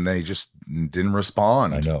everything and they just didn't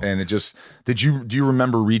respond. I know. And it just, do you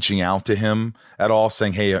remember reaching out to him at all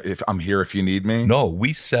saying, hey, if I'm here, if you need me? No,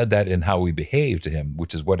 we said that in how we behaved to him,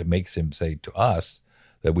 which is what it makes him say to us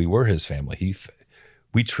that we were his family.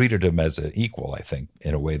 We treated him as an equal, I think,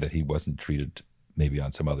 in a way that he wasn't treated maybe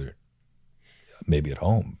on some other, maybe at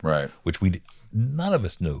home, right? Which none of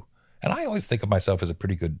us knew. And I always think of myself as a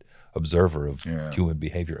pretty good observer of human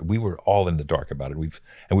behavior. We were all in the dark about it. We've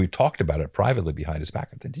talked about it privately behind his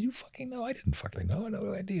back. Did you fucking know? I didn't fucking know. I had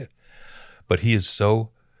no idea. But he is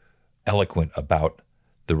so eloquent about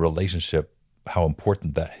the relationship, how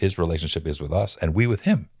important that his relationship is with us and we with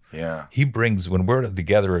him. Yeah. He brings, when we're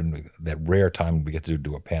together in that rare time we get to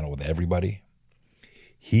do a panel with everybody,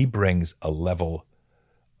 he brings a level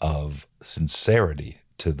of sincerity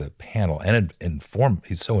to the panel and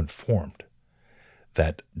he's so informed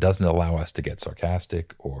that doesn't allow us to get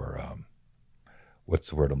sarcastic or what's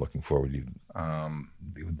the word I'm looking for? You've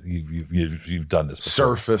done this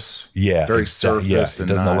before. Surface. Yeah. Very surface.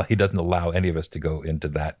 Yeah. He doesn't allow any of us to go into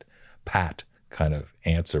that pat kind of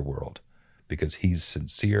answer world because he's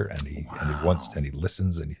sincere and he wants and he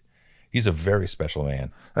listens and he's a very special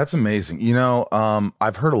man. That's amazing. You know,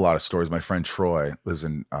 I've heard a lot of stories. My friend Troy lives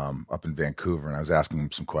in up in Vancouver, and I was asking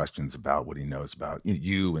him some questions about what he knows about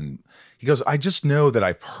you. And he goes, I just know that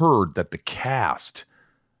I've heard that the cast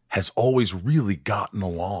has always really gotten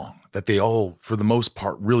along, that they all, for the most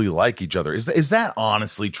part, really like each other. Is that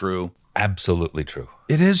honestly true? Absolutely true.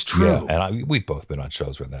 It is true. Yeah, and we've both been on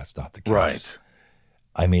shows where that's not the case. Right.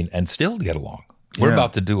 I mean, and still get along. We're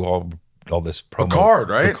about to do all this promo. Picard,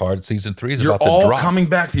 right? Picard season 3 is You're about to all drop. coming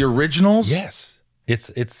back, the originals? Yes.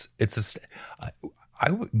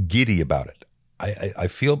 I'm giddy about it. I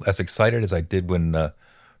feel as excited as I did when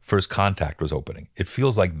First Contact was opening. It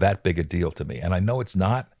feels like that big a deal to me. And I know it's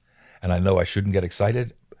not, and I know I shouldn't get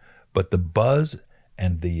excited, but the buzz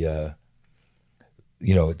and the,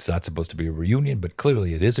 it's not supposed to be a reunion, but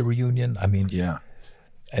clearly it is a reunion. I mean, yeah.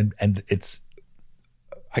 And it's,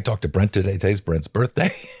 I talked to Brent today. Today's Brent's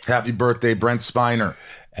birthday. Happy birthday, Brent Spiner.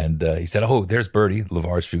 And he said, oh, there's Birdie.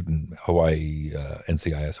 LeVar's shooting Hawaii,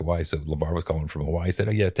 NCIS Hawaii. So LeVar was calling from Hawaii. He said,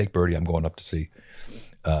 oh, yeah, take Birdie. I'm going up to see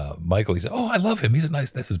Michael. He said, oh, I love him. He's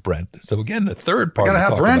this is Brent. So again, the third part. I got to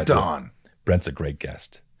have Brent on. Brent's a great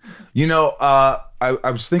guest. You know,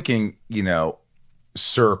 I was thinking,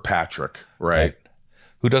 Sir Patrick, right?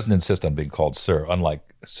 Who doesn't insist on being called Sir,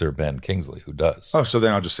 unlike Sir Ben Kingsley, who does. Oh, so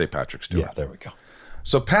then I'll just say Patrick Stewart. Yeah, there we go.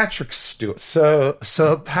 So Patrick Stewart. So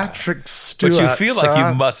Patrick Stewart. But you feel like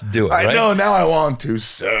you must do it, right? I know, now I want to,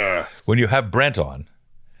 sir. When you have Brent on,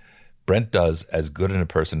 Brent does as good an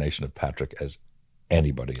impersonation of Patrick as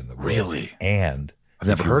anybody in the world. Really? And I've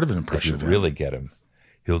never heard of an impression of him. If you really get him,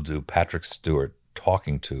 he'll do Patrick Stewart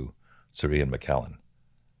talking to Sir Ian McKellen.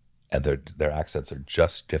 And their accents are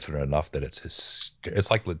just different enough that it's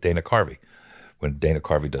like with Dana Carvey. When Dana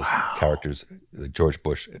Carvey does characters, George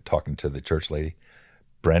Bush talking to the church lady,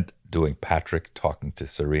 Brent doing Patrick talking to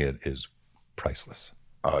Sir Ian is priceless.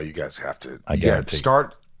 Oh, you guys have to.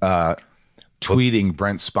 Start tweeting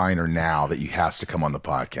Brent Spiner now that he has to come on the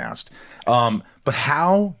podcast. But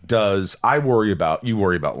how does you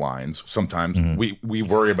worry about lines sometimes? Mm-hmm. We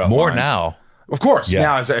worry about more lines. now, of course. Yeah.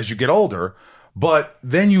 Now as you get older, but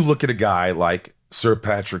then you look at a guy like Sir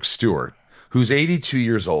Patrick Stewart, who's 82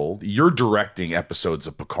 years old. You're directing episodes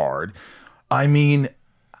of Picard. I mean,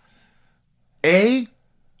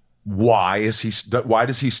 why does he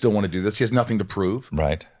still want to do this? He has nothing to prove.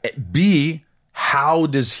 Right. B, how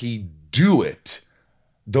does he do it?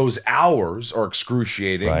 Those hours are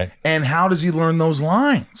excruciating. Right. And how does he learn those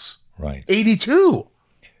lines? Right. 82.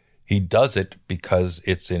 He does it because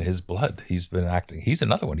it's in his blood. He's been acting. He's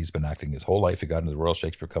another one. He's been acting his whole life. He got into the Royal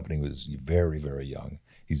Shakespeare Company when he was very, very young.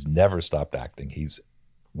 He's never stopped acting. He's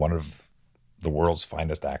one of the world's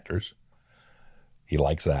finest actors. He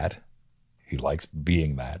likes that. He likes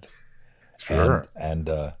being that. Sure. And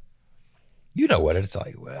you know what it's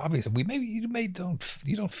like. Obviously,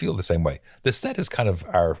 you don't feel the same way. The set is kind of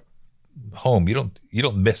our home. You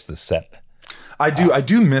don't miss the set. I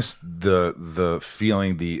do miss the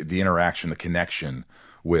feeling, the interaction, the connection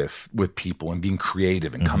with people and being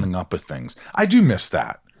creative and coming up with things. I do miss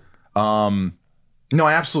that. No,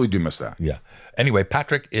 I absolutely do miss that. Yeah. Anyway,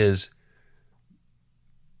 Patrick is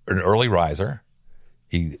an early riser.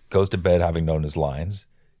 He goes to bed having known his lines.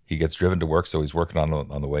 He gets driven to work, so he's working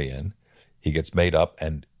on the way in. He gets made up,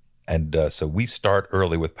 and so we start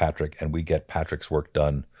early with Patrick, and we get Patrick's work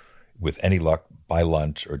done with any luck by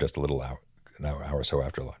lunch or just an hour or so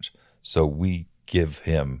after lunch. So we give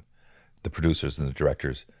him, the producers and the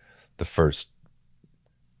directors, the first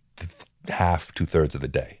half, 2/3 of the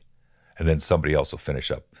day, and then somebody else will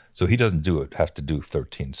finish up. So he doesn't have to do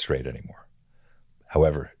 13 straight anymore.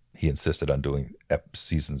 However, he insisted on doing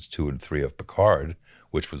seasons 2 and 3 of Picard,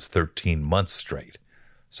 which was 13 months straight.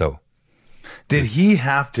 So did he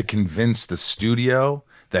have to convince the studio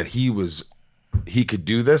that he could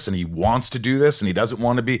do this and he wants to do this and he doesn't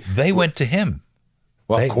want to be? They went to him.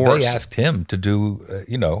 Well, of course. They asked him to do,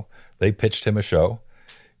 they pitched him a show.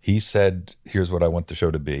 He said, here's what I want the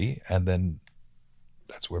show to be. And then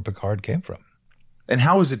that's where Picard came from. And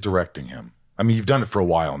how is it directing him? I mean, you've done it for a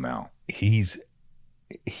while now. He's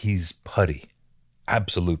putty,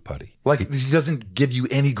 absolute putty. Like he doesn't give you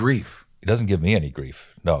any grief. He doesn't give me any grief.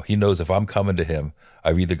 No, he knows if I'm coming to him,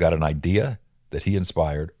 I've either got an idea that he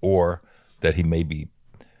inspired or that he maybe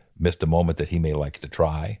missed a moment that he may like to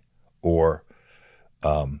try, or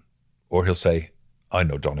he'll say, I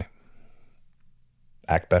know, Johnny,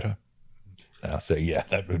 act better. And I'll say, yeah,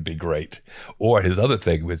 that would be great. Or his other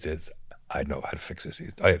thing is, I know how to fix this.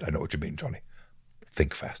 I know what you mean, Johnny.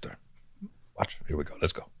 Think faster. Watch. Here we go.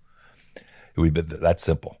 Let's go. We've been that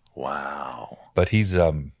simple. Wow. But he's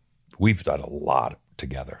We've done a lot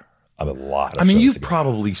together. I mean, you've together.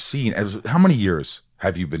 probably seen, how many years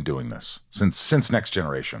have you been doing this? Since Next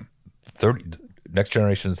Generation? Next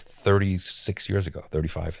Generation's 36 years ago,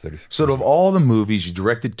 35, 36. So of all the movies, you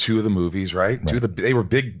directed 2 of the movies, right? They were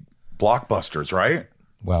big blockbusters, right?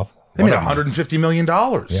 Well, they made $150 million.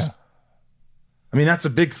 Yeah. I mean, that's a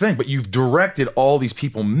big thing, but you've directed all these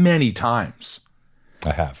people many times.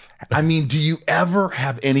 I have. I mean, do you ever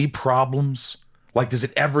have any problems? Like, does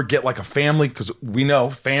it ever get like a family? Because we know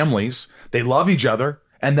families, they love each other.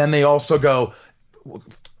 And then they also go,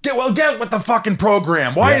 get with the fucking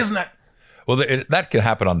program. Why isn't that? Well, that can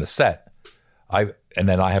happen on the set. And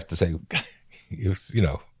then I have to say,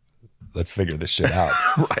 let's figure this shit out.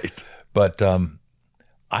 Right. But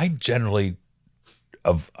I generally,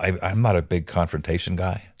 I'm not a big confrontation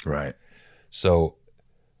guy. Right. So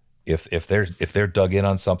if they're dug in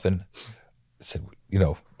on something, I said,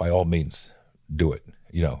 by all means, do it.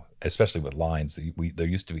 Especially with lines. There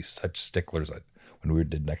used to be such sticklers when we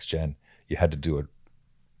did Next Gen. You had to do it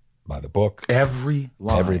by the book. Every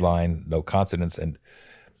line, no consonants, and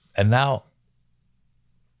now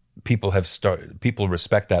people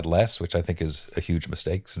respect that less, which I think is a huge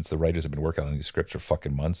mistake, since the writers have been working on these scripts for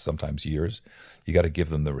fucking months, sometimes years. You got to give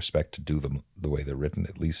them the respect to do them the way they're written,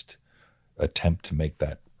 at least attempt to make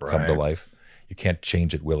that come to life. You can't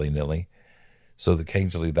change it willy-nilly. So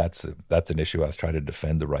occasionally that's an issue. I was trying to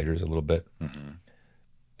defend the writers a little bit. Mm-hmm.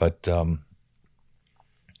 But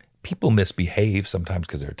people misbehave sometimes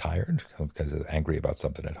because they're tired, because they're angry about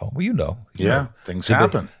something at home. Well, things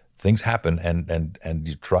happen. Things happen, and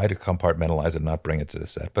you try to compartmentalize it and not bring it to the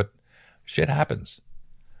set, but shit happens.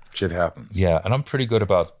 Yeah, and I'm pretty good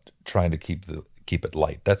about trying to keep it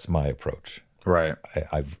light. That's my approach. Right.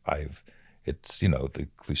 It's the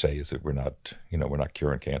cliche is that we're not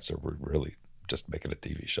curing cancer. We're really just making a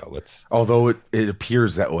TV show. Although it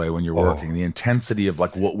appears that way when you're working, the intensity of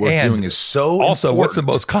like what we're doing is so also important. What's the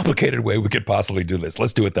most complicated way we could possibly do this?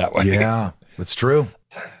 Let's do it that way. Yeah, that's true.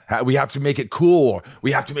 We have to make it cool.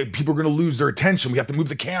 We have to make people are going to lose their attention. We have to move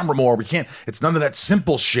the camera more. We can't. It's none of that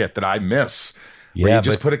simple shit that I miss. Where you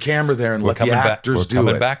just put a camera there and let the actors do it. We're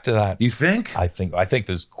coming back to that. You think? I think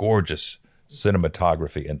there's gorgeous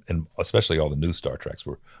cinematography, and especially all the new Star Treks.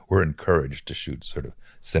 We're encouraged to shoot sort of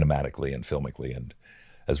cinematically and filmically, and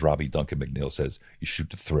as Robbie Duncan McNeil says, you shoot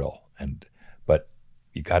to thrill, but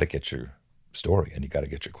you got to get your story, and you got to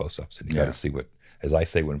get your close-ups, and you got to see what, as I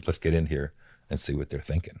say, let's get in here and see what they're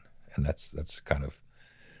thinking. And that's kind of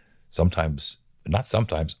not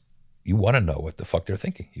sometimes, you want to know what the fuck they're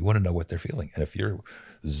thinking. You want to know what they're feeling. And if you're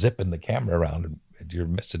zipping the camera around, you're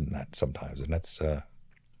missing that sometimes. And that's...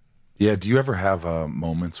 Yeah, do you ever have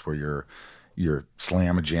moments where you're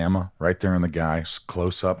slam-a-jamma right there on the guy,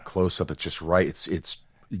 close up, it's just right. It's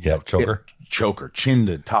choker, chin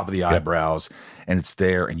to top of the eyebrows, and it's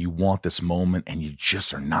there, and you want this moment, and you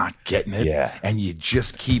just are not getting it. Yeah. And you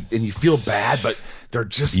just keep, and you feel bad, but they're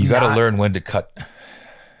just You got to learn when to cut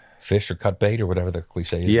fish or cut bait or whatever the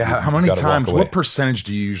cliche is. Yeah, how many times, what percentage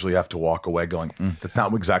do you usually have to walk away going, that's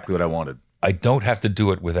not exactly what I wanted? I don't have to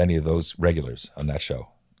do it with any of those regulars on that show.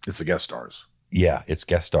 It's the guest stars. Yeah, it's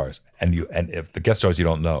guest stars, and if the guest stars you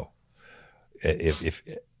don't know,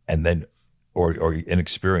 or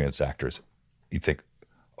inexperienced actors, you think,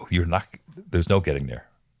 oh, you're not. There's no getting there,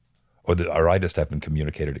 or I just haven't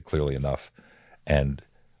communicated it clearly enough, and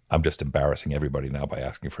I'm just embarrassing everybody now by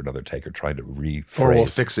asking for another take or trying to rephrase. Or we'll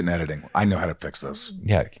fix it in editing. I know how to fix this.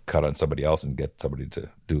 Yeah, cut on somebody else and get somebody to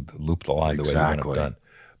loop the line the way you want it done.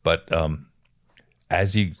 But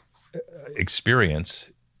as you experience.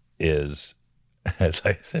 Is, as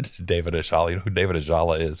I said to David Ajala, you know who David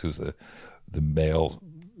Ajala is, who's the male,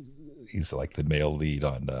 he's like the male lead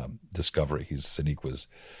on Discovery. He's Soneqa's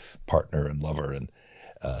partner and lover. And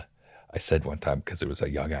I said one time, because there was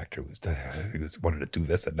a young actor who wanted to do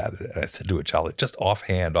this and that, and I said to Ajala, just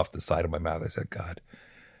offhand, off the side of my mouth, I said, God,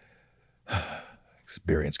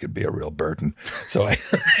 experience can be a real burden. So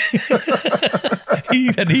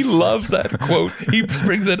he loves that quote. He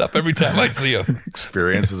brings it up every time I see him.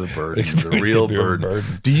 Experience is a burden. It's a real burden.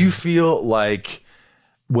 Do you feel like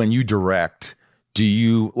when you direct,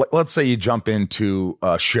 let's say you jump into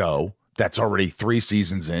a show that's already 3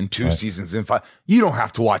 seasons in, 2 seasons in, 5. You don't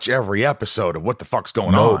have to watch every episode of what the fuck's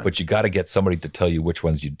going on. No, but you got to get somebody to tell you which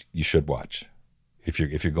ones you should watch. If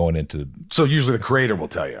you're going into, so usually the creator will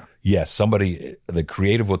tell you. Yes, the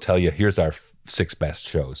creative will tell you, here's our 6 best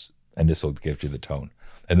shows, and this will give you the tone.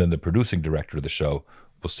 And then the producing director of the show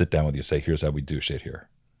will sit down with you and say, here's how we do shit here.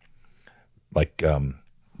 Like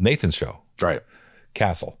Nathan's show, right?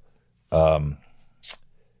 Castle.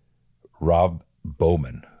 Rob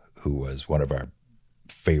Bowman, who was one of our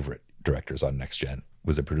favorite directors on Next Gen,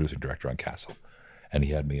 was a producing director on Castle. And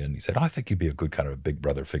he had me in. He said, I think you'd be a good kind of a big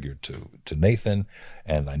brother figure to Nathan.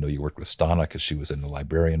 And I know you worked with Stana because she was in the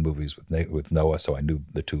Librarian movies with Noah, so I knew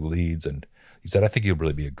the two leads. And he said, I think you'd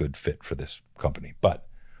really be a good fit for this company. But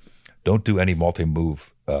don't do any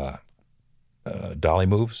multi-move dolly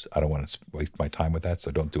moves. I don't want to waste my time with that,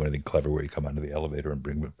 so don't do anything clever where you come onto the elevator and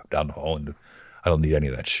bring me down the hall. And I don't need any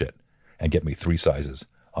of that shit. And get me 3 sizes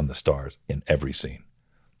on the stars in every scene.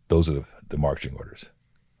 Those are the marching orders.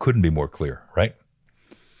 Couldn't be more clear, right?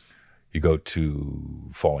 You go to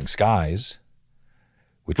Falling Skies,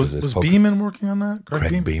 which was Beeman working on that?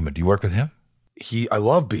 Greg Beeman. Do you work with him? I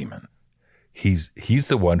love Beeman. He's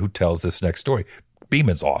the one who tells this next story.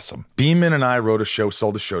 Beeman's awesome. Beeman and I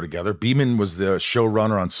sold a show together. Beeman was the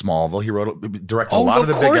showrunner on Smallville. He directed a lot of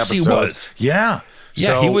the big episodes. He was. Yeah.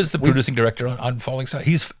 Yeah, he was the producing director on Falling Skies.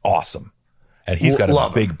 He's awesome. And he's got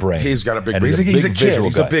a big brain. He's got a big brain. He's a kid.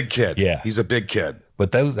 He's a big kid. Yeah. He's a big kid.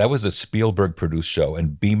 But that was a Spielberg-produced show,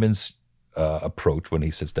 and Beeman's approach when he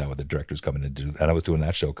sits down with the directors coming in to do, and I was doing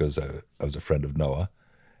that show because I was a friend of Noah,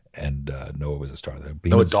 and Noah was a star there.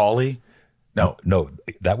 Noah Dolly? No,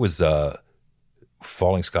 that was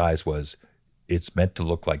Falling Skies it's meant to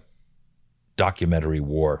look like documentary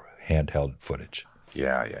war handheld footage.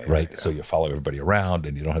 Yeah. Right? Yeah. So you follow everybody around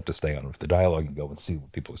and you don't have to stay on with the dialogue. You can go and see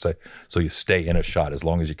what people say. So you stay in a shot as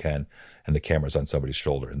long as you can and the camera's on somebody's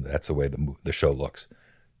shoulder, and that's the way the show looks.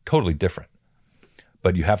 Totally different.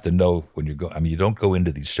 But you have to know when you go. I mean, you don't go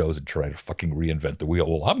into these shows and try to fucking reinvent the wheel.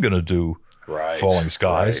 Well, I'm going to do Falling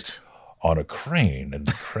Skies on a crane. And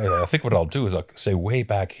I think what I'll do is I'll say way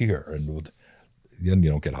back here, and then you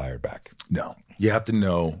don't get hired back. No. You have to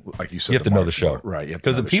know, like you said. You have to know the show. Right.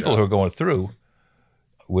 Because the people who are going through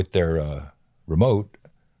with their remote,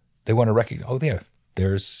 they want to recognize,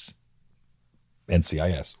 there's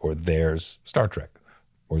NCIS, or there's Star Trek,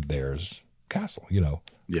 or there's Castle,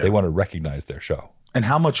 They want to recognize their show. And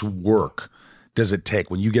how much work does it take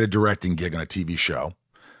when you get a directing gig on a TV show?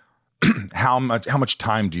 How much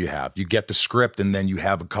time do you have? You get the script and then you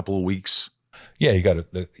have a couple of weeks? Yeah, you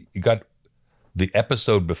got the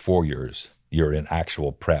episode before yours, you're in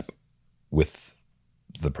actual prep with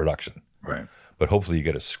the production. Right. But hopefully you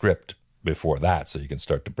get a script before that so you can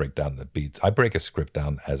start to break down the beats. I break a script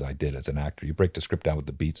down as I did as an actor. You break the script down with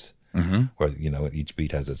the beats. Mm-hmm. Where each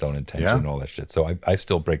beat has its own intention and all that shit. So I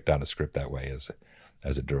still break down a script that way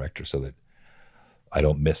as a director, so that I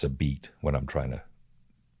don't miss a beat when I'm trying to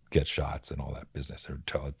get shots and all that business, or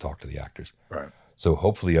talk to the actors. Right. So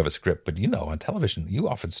hopefully you have a script, but on television you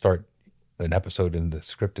often start an episode and the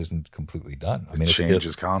script isn't completely done. I mean, it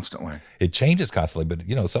changes constantly. It changes constantly,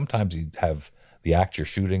 but sometimes you have the actor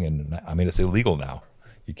shooting, and I mean it's illegal now.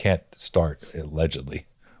 You can't start allegedly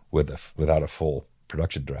without a full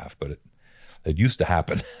production draft, but it used to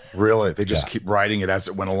happen. Really? They just keep writing it as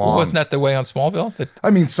it went along. Wasn't that the way on Smallville? I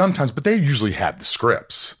mean, sometimes, but they usually had the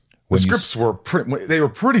scripts. The scripts were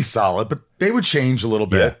pretty solid, but they would change a little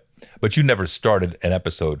bit. Yeah. But you never started an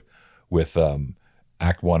episode with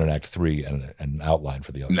Act 1 and Act 3 and an outline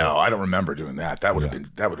for the other. No, I don't remember doing that. That would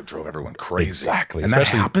have drove everyone crazy. Exactly. And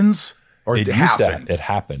especially, that happens? Or it happened? It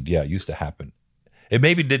happened. Yeah, it used to happen. It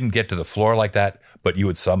maybe didn't get to the floor like that, but you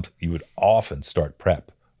would often start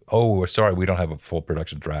prep. Oh, we're sorry, we don't have a full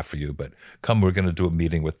production draft for you, but we're going to do a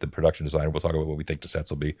meeting with the production designer. We'll talk about what we think the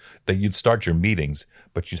sets will be. Then you'd start your meetings,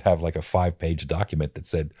 but you'd have like a 5-page document that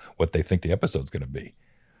said what they think the episode's going to be.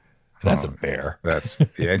 And that's a bear.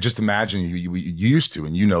 And just imagine you used to,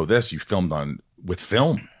 and this, you filmed with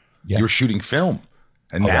film. Yeah. You were shooting film.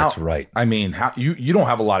 And now, that's right. I mean, how you don't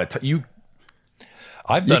have a lot of time.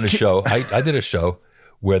 I've done a show. I did a show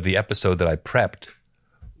where the episode that I prepped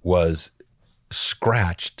was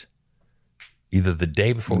scratched either the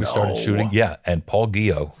day before we started shooting. Yeah. And Paul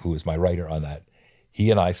Guillot, who was my writer on that, he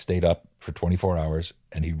and I stayed up for 24 hours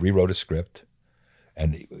and he rewrote a script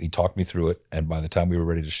and he talked me through it. And by the time we were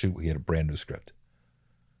ready to shoot, we had a brand new script.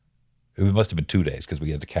 It must have been 2 days because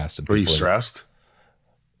we had to cast some people. Were you stressed?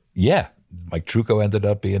 Yeah. Mike Trucco ended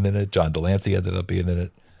up being in it. John Delancey ended up being in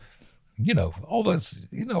it. All those,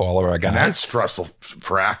 all of our guys. And that's stressful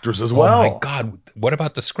for actors as well. Oh my God. What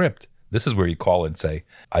about the script? This is where you call and say,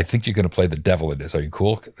 I think you're going to play the devil in this. Are you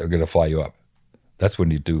cool? They're going to fly you up. That's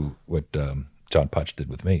when you do what John Putch did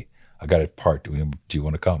with me. I got a part. Do you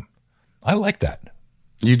want to come? I like that.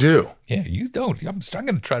 You do? Yeah, you don't. I'm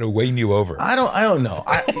going to try to wane you over. I don't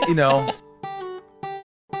know.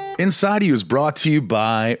 Inside of You is brought to you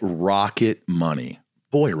by Rocket Money.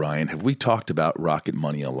 Boy, Ryan, have we talked about Rocket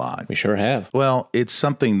Money a lot? We sure have. Well, it's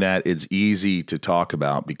something that it's easy to talk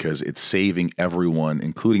about because it's saving everyone,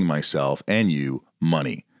 including myself and you,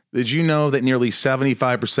 money. Did you know that nearly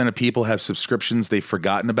 75% of people have subscriptions they've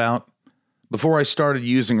forgotten about? Before I started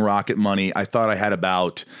using Rocket Money, I thought I had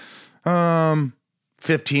about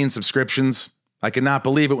 15 subscriptions. I could not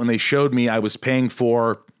believe it when they showed me I was paying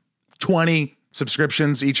for 20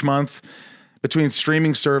 subscriptions each month. Between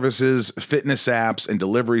streaming services, fitness apps, and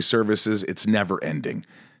delivery services, it's never ending.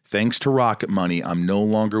 Thanks to Rocket Money, I'm no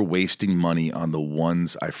longer wasting money on the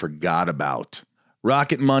ones I forgot about.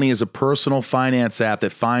 Rocket Money is a personal finance app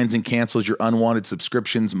that finds and cancels your unwanted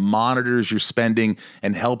subscriptions, monitors your spending,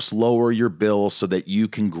 and helps lower your bills so that you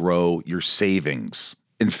can grow your savings.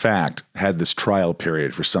 In fact, had this trial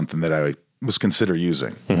period for something that I was consider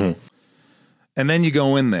using. Mm-hmm. And then you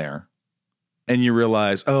go in there and you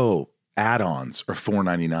realize, oh, add-ons are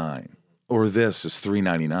 $4.99 or this is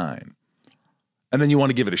 $3.99. And then you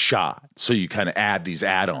want to give it a shot. So you kind of add these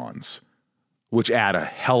add-ons, which add a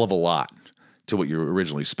hell of a lot to what you were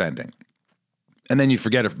originally spending. And then you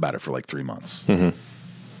forget about it for like 3 months. Mm-hmm.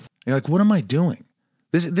 You're like, what am I doing?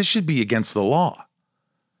 This should be against the law.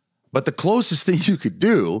 But the closest thing you could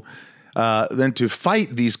do than to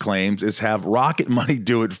fight these claims is have Rocket Money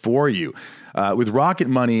do it for you. With Rocket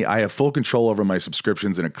Money, I have full control over my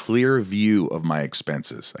subscriptions and a clear view of my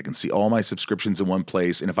expenses. I can see all my subscriptions in one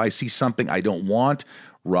place, and if I see something I don't want,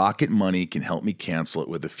 Rocket Money can help me cancel it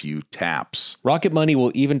with a few taps. Rocket Money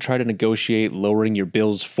will even try to negotiate lowering your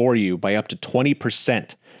bills for you by up to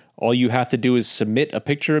 20%. All you have to do is submit a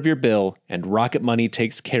picture of your bill, and Rocket Money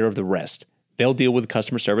takes care of the rest. They'll deal with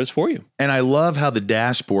customer service for you. And I love how the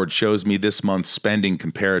dashboard shows me this month's spending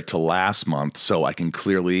compared to last month, so I can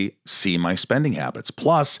clearly see my spending habits.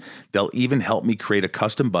 Plus, they'll even help me create a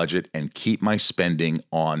custom budget and keep my spending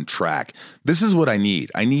on track. This is what I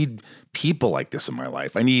need. I need people like this in my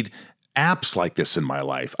life. I need apps like this in my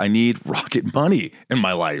life. I need Rocket Money in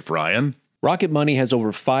my life, Ryan. Rocket Money has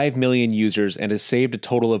over 5 million users and has saved a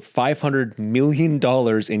total of $500 million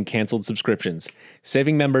in canceled subscriptions,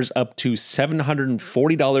 saving members up to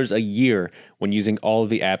 $740 a year when using all of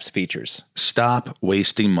the app's features. Stop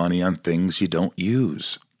wasting money on things you don't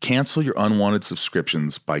use. Cancel your unwanted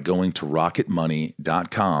subscriptions by going to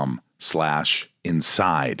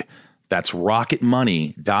rocketmoney.com/inside. That's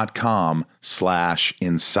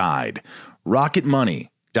rocketmoney.com/inside.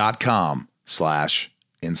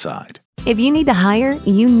 rocketmoney.com/inside. If you need to hire,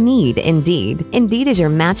 you need Indeed. Indeed is your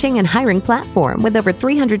matching and hiring platform with over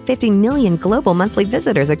 350 million global monthly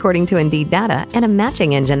visitors according to Indeed data and a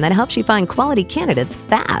matching engine that helps you find quality candidates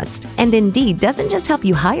fast. And Indeed doesn't just help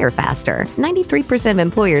you hire faster. 93% of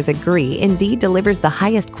employers agree Indeed delivers the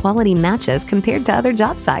highest quality matches compared to other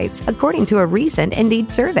job sites, according to a recent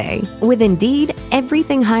Indeed survey. With Indeed,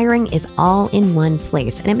 everything hiring is all in one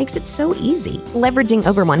place, and it makes it so easy. Leveraging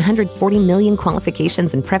over 140 million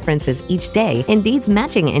qualifications and preferences each day, Indeed's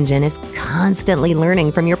matching engine is constantly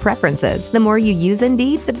learning from your preferences. The more you use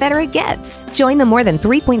Indeed, the better it gets. Join the more than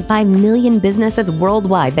 3.5 million businesses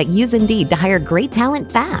worldwide that use Indeed to hire great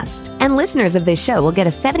talent fast. And listeners of this show will get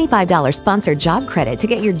a $75 sponsored job credit to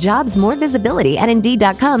get your jobs more visibility at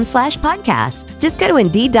Indeed.com/podcast. Just go to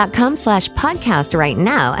Indeed.com/podcast right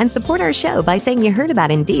now and support our show by saying you heard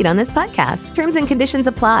about Indeed on this podcast. Terms and conditions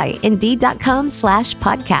apply.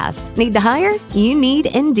 Indeed.com/podcast. Need to hire? You need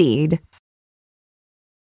Indeed.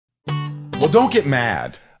 Well, don't get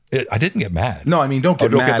mad. I didn't get mad. No, I mean, don't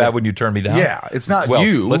get mad when you turn me down. Yeah, it's not well,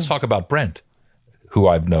 you. Let's talk about Brent, who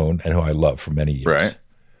I've known and who I love for many years. Right.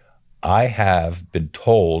 I have been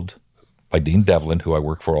told by Dean Devlin, who I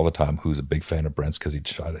work for all the time, who's a big fan of Brent's because he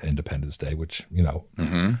shot Independence Day, which, you know,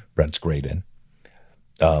 Brent's great in.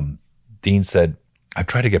 Dean said, I've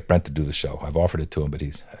tried to get Brent to do the show. I've offered it to him, but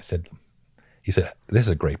he said, this is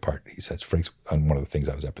a great part. He says, Frakes, on one of the things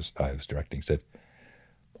I was directing, he said,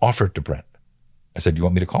 offer it to Brent. I said, you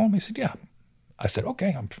want me to call him? He said, yeah. I said,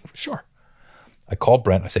 okay, I'm sure. I called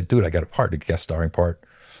Brent. I said, dude, I got a part, a guest starring part.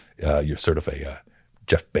 You're sort of a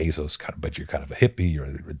Jeff Bezos kind of, but you're kind of a hippie. You're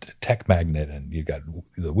a tech magnate, and you got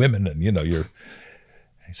the women, and you know you're.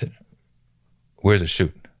 He said, "Where's it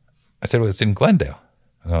shoot?" I said, "Well, it's in Glendale."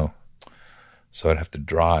 Oh, so I'd have to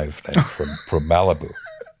drive then from Malibu.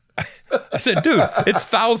 I said, "Dude, it's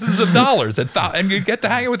thousands of dollars, and you get to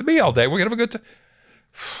hang out with me all day. We're gonna have a good time."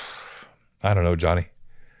 I don't know, Johnny.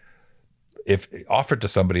 If offered to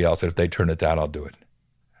somebody else, and if they turn it down, I'll do it.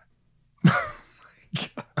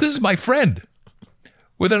 This is my friend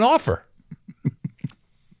with an offer.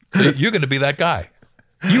 So you're going to be that guy.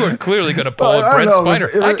 You are clearly going to pull a Brent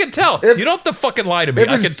Spiner. I can tell. You don't have to fucking lie to me.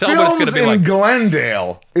 I can tell what it's going to be like. In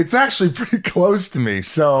Glendale, it's actually pretty close to me.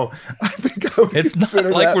 So I think I would It's not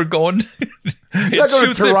like that. We're going. It's going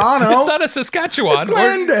to Toronto. It's not a Saskatchewan. It's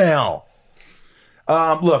Glendale.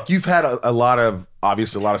 Look, you've had a lot of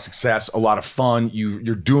obviously a lot of success, a lot of fun.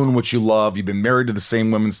 You're doing what you love. You've been married to the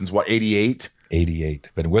same women since what, 88?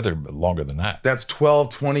 88. Been with her longer than that. That's 12,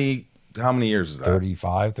 20, how many years is that?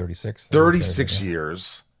 35, 36. 36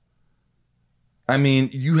 years. I mean,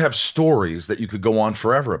 you have stories that you could go on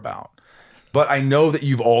forever about. But I know that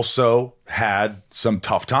you've also had some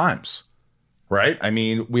tough times, right? I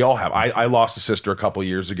mean, we all have. I lost a sister a couple of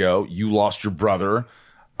years ago. You lost your brother.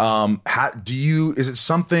 Is it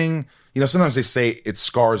something, sometimes they say it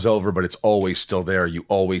scars over, but it's always still there. You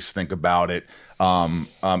always think about it.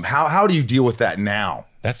 How do you deal with that now?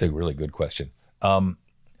 That's a really good question.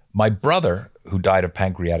 My brother, who died of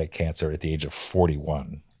pancreatic cancer at the age of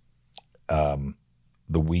 41,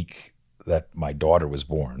 the week that my daughter was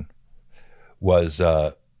born, was,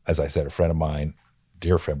 as I said, a friend of mine,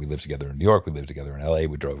 dear friend. We lived together in New York. We lived together in LA.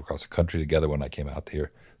 We drove across the country together when I came out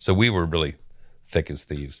here. So we were really thick as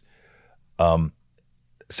thieves.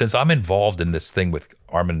 Since I'm involved in this thing with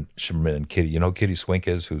Armin Shimmerman and Kitty, you know who Kitty Swink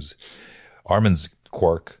is? Who's Armin's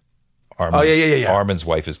Quark. Armin's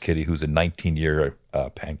wife is Kitty, who's a 19-year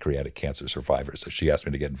pancreatic cancer survivor. So she asked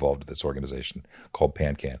me to get involved with this organization called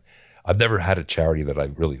PanCan. I've never had a charity that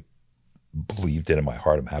I really believed in my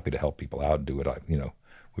heart. I'm happy to help people out and do it.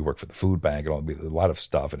 We work for the food bank and a lot of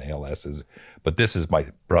stuff and ALSs, but this is my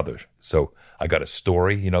brother. So I got a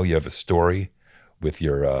story. You have a story with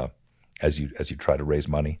your as you try to raise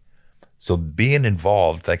money. So being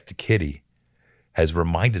involved, like the Kitty, has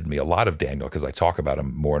reminded me a lot of Daniel, because I talk about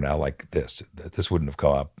him more now like this. This wouldn't have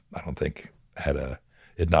come up, I don't think, had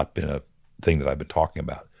it not been a thing that I've been talking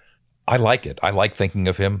about. I like it. I like thinking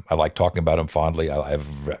of him. I like talking about him fondly. I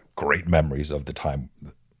have great memories of the time.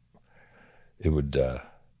 It would.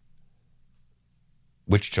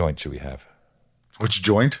 Which joint should we have? Which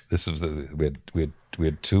joint? This was we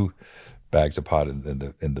had 2 bags of pot in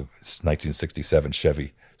the 1967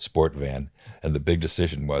 Chevy Sport van, and the big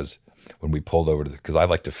decision was when we pulled over because I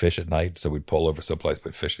like to fish at night, so we'd pull over someplace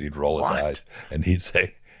but fish, and he'd roll his eyes and he'd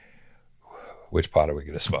say, "Which pot are we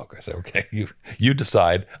going to smoke?" I said, "Okay, you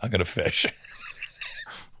decide. I'm going to fish."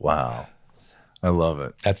 Wow. I love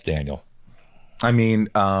it. That's Daniel. I mean,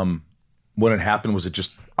 when it happened, was it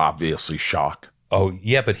just obviously shock? Oh,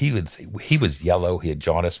 yeah, but he was yellow. He had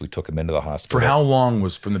jaundice. We took him into the hospital. For how long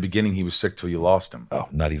was from the beginning he was sick till you lost him? Oh,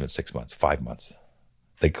 not even 6 months, 5 months.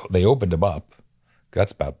 They opened him up.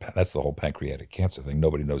 That's the whole pancreatic cancer thing.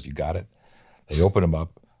 Nobody knows you got it. They opened him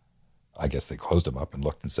up. I guess they closed him up and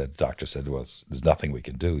looked and said, the doctor said, well, there's nothing we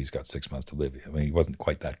can do. He's got 6 months to live. I mean, he wasn't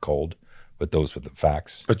quite that cold, but those were the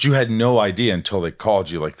facts. But you had no idea until they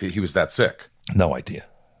called you, like he was that sick? No idea.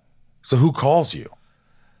 So who calls you?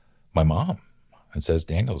 My mom. And says,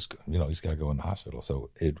 Daniel's, he's got to go in the hospital. So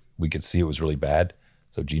we could see it was really bad.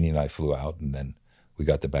 So Jeannie and I flew out, and then we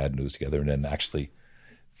got the bad news together. And then actually,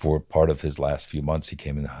 for part of his last few months, he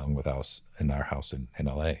came and hung with us in our house in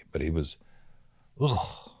LA. But he was,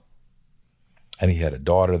 ugh. And he had a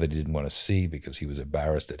daughter that he didn't want to see because he was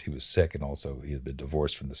embarrassed that he was sick. And also he had been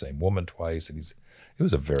divorced from the same woman twice. And it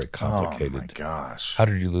was a very complicated. Oh my gosh. How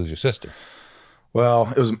did you lose your sister?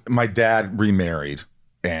 Well, it was my dad remarried.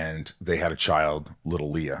 And they had a child,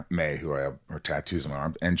 little Leah May, who I have her tattoos on my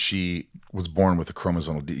arm, and she was born with a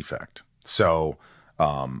chromosomal defect. So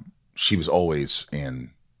she was always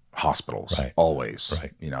in hospitals, right. Always,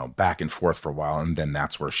 right. Back and forth for a while, and then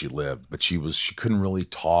that's where she lived. But she couldn't really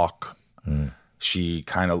talk. She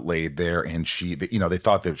kind of laid there, and they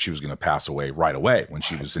thought that she was going to pass away right away when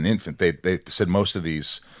she was an infant. They said most of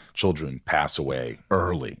these children pass away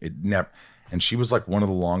early. It never. And she was like one of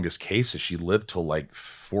the longest cases. She lived till like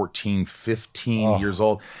 14, 15 years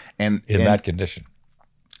old. And in that condition.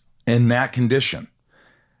 In that condition.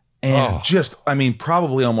 And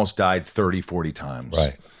probably almost died 30, 40 times.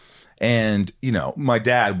 Right. And, my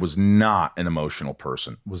dad was not an emotional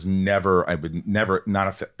person. Wasn't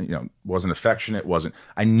affectionate.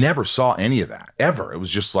 I never saw any of that ever. It was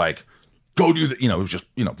just like, go do that. It was just,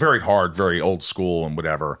 very hard, very old school and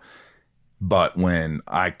whatever. But when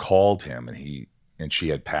I called him and she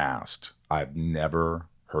had passed, I've never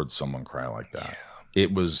heard someone cry like that. Yeah.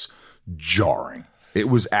 It was jarring. It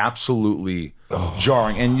was absolutely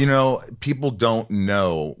jarring. And people don't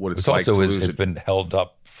know what it's like to lose. It's been held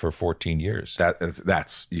up for 14 years.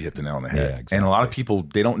 That's you hit the nail on the head. Yeah, exactly. And a lot of people,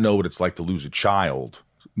 they don't know what it's like to lose a child.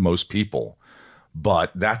 Most people.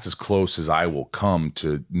 But that's as close as I will come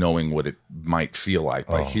to knowing what it might feel like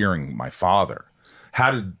by hearing my father.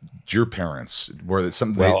 How did your parents, were it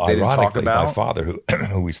something they didn't talk about? My father,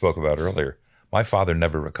 who we spoke about earlier, my father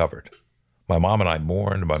never recovered. My mom and I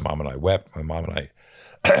mourned. My mom and I wept. My mom and I,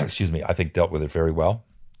 I think dealt with it very well,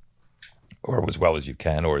 or as well as you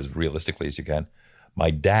can, or as realistically as you can. My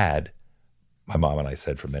my mom and I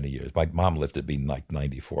said for many years, my mom lived to be like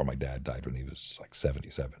 94. My dad died when he was like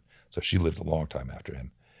 77. So she lived a long time after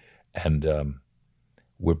him. And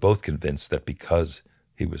we're both convinced that because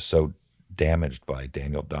he was so damaged by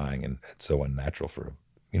Daniel dying and it's so unnatural for,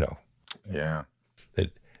 Yeah.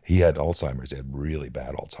 that he had Alzheimer's. He had really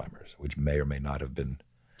bad Alzheimer's, which may or may not have been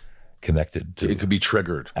connected to. It could be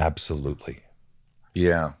triggered. Absolutely.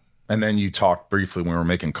 Yeah. And then you talked briefly when we were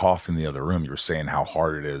making coffee in the other room, you were saying how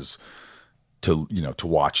hard it is to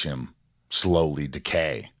watch him slowly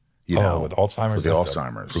decay, with Alzheimer's? With the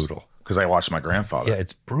Alzheimer's. Brutal. Because I watched my grandfather. Yeah,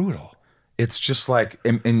 it's brutal. It's just like,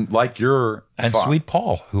 and like your... And Sweet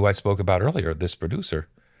Paul, who I spoke about earlier, this producer,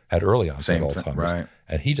 had early onset Alzheimer's. Right.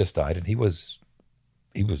 And he just died, and he was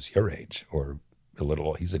your age, or a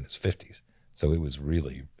little, he's in his 50s. So it was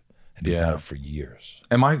really, and he had it for years.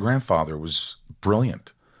 And my grandfather was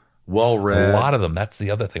brilliant. Well-read. A lot of them. That's the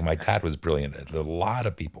other thing. My dad was brilliant. A lot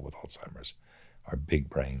of people with Alzheimer's are big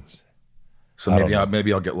brains. So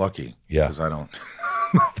maybe I'll get lucky. Yeah. Because I don't.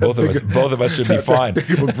 Both of us should be fine.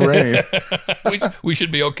 Big of a brain. we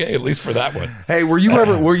should be okay, at least for that one. Hey, were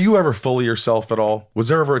you ever fully yourself at all? Was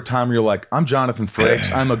there ever a time where you're like, I'm Jonathan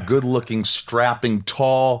Frakes, I'm a good-looking, strapping,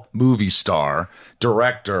 tall movie star,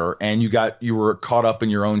 director, and you were caught up in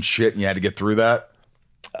your own shit and you had to get through that?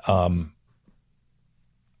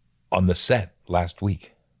 On the set last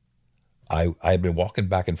week, I had been walking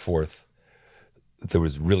back and forth. There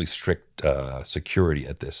was really strict security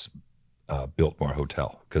at this Biltmore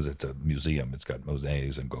Hotel because it's a museum. It's got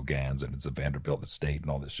mosaics and Gauguins, and it's a Vanderbilt estate and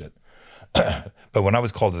all this shit. But when I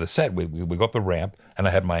was called to the set, we go up the ramp, and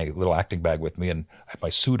I had my little acting bag with me, and I had my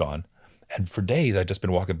suit on. And for days, I'd just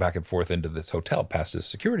been walking back and forth into this hotel past this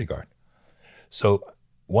security guard. So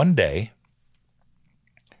one day,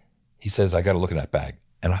 he says, I got to look in that bag.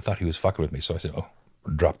 And I thought he was fucking with me. So I said,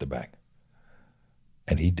 drop the bag.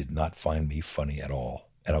 And he did not find me funny at all.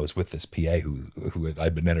 And I was with this PA who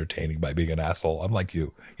I'd been entertaining by being an asshole. I'm like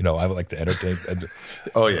you. I would like to entertain. And,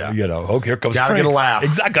 oh, yeah. Here comes Gotta Franks. get a laugh.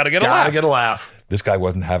 Exactly. Gotta get a laugh. This guy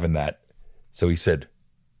wasn't having that. So he said,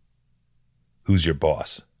 who's your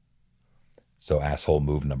boss? So asshole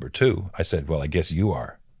move number 2. I said, well, I guess you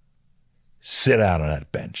are. Sit down on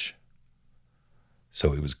that bench.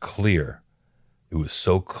 So it was clear. It was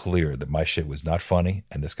so clear that my shit was not funny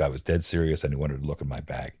and this guy was dead serious and he wanted to look in my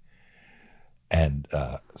bag. And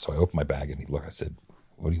so I opened my bag and he looked. I said,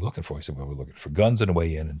 what are you looking for? He said, well, we're looking for guns on the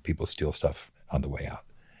way in and people steal stuff on the way out.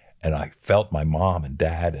 And I felt my mom and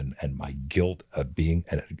dad and my guilt of being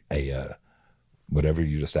a whatever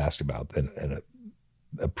you just asked about, and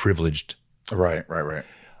a privileged. Right.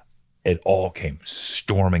 It all came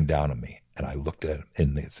storming down on me. And I looked at him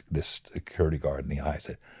in this security guard in the eye. I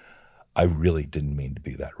said, I really didn't mean to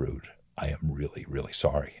be that rude. I am really, really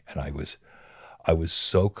sorry. And I was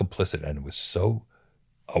so complicit, and it was so,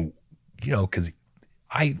 because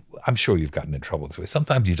I'm sure you've gotten in trouble this way.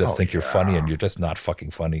 Sometimes you just think you're funny and you're just not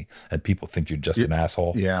fucking funny, and people think you're just an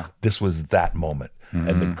asshole. Yeah. This was that moment. Mm-hmm.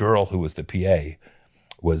 And the girl who was the PA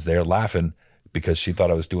was there laughing because she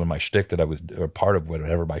thought I was doing my shtick, that I was or part of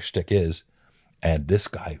whatever my shtick is. And this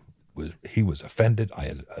guy was offended. I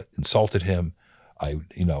had insulted him. I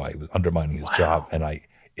was undermining his job. And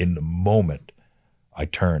in the moment, I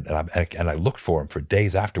turned and I looked for him for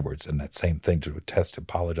days afterwards, and that same thing, to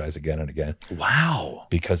apologize again and again. Wow.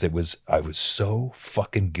 Because I was so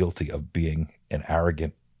fucking guilty of being an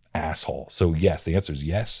arrogant asshole. So yes, the answer is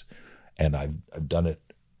yes. And I've done it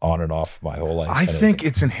on and off my whole life. I think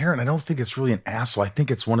it's inherent. I don't think it's really an asshole. I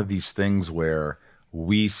think it's one of these things where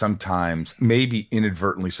we sometimes, maybe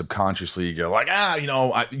inadvertently, subconsciously, go like,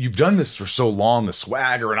 you've done this for so long, the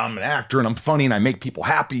swagger, and I'm an actor, and I'm funny, and I make people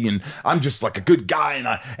happy, and I'm just like a good guy,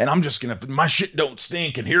 and I'm just gonna, my shit don't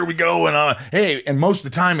stink, and here we go, and hey, and most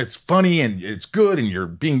of the time it's funny and it's good, and you're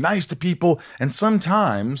being nice to people, and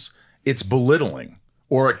sometimes it's belittling,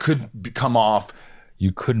 or it could come off.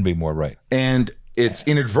 You couldn't be more right. And it's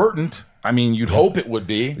inadvertent. I mean, you'd hope it would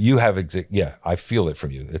be. You have I feel it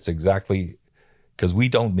from you. It's exactly. Because we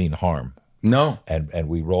don't mean harm. No. And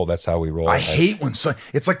we roll, that's how we roll. I hate when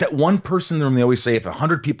it's like that one person in the room, they always say, if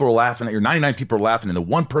 100 people are laughing at you, 99 people are laughing, and the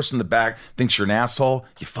one person in the back thinks you're an asshole,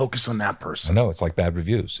 you focus on that person. I know, it's like bad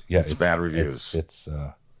reviews. Yeah, it's bad reviews.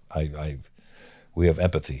 We have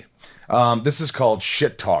empathy. This is called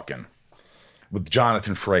Shit Talking with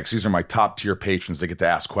Jonathan Frakes. These are my top tier patrons. They get to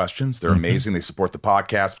ask questions. They're amazing. They support the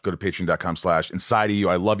podcast. Go to patreon.com/inside of you.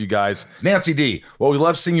 I love you guys. Nancy D. Well, we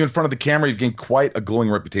love seeing you in front of the camera. You've gained quite a glowing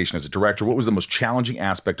reputation as a director. What was the most challenging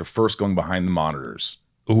aspect of first going behind the monitors?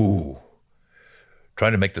 Ooh.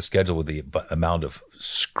 Trying to make the schedule with the amount of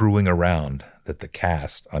screwing around that the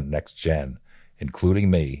cast on Next Gen, including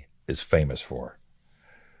me, is famous for.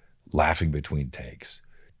 Laughing between takes,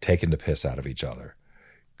 taking the piss out of each other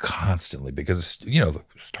constantly, because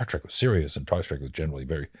Star Trek was serious and Star Trek was generally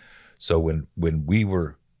very. So when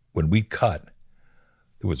we cut,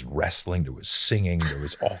 there was wrestling, there was singing, there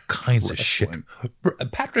was all kinds of shit.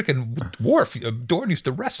 Patrick and Dorn used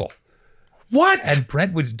to wrestle. What? And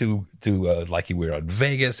Brent would do like we were on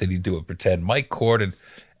Vegas, and he'd do a pretend mic cord,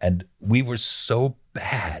 and we were so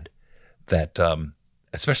bad that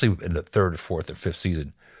especially in the third or fourth or fifth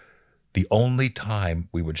season, the only time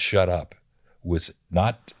we would shut up was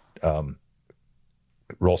not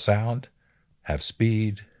roll sound, have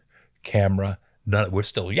speed, camera. None. We're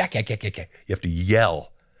still yak. You have to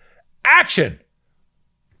yell, action.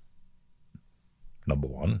 Number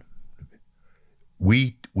one,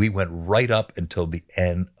 we went right up until the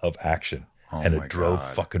end of action, and it drove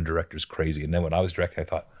fucking directors crazy. And then when I was directing, I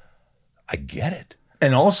thought, I get it.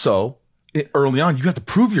 And also, early on, you have to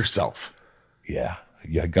prove yourself. Yeah.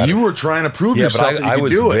 You were trying to prove yourself that you could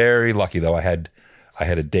do it. I was very lucky though. I had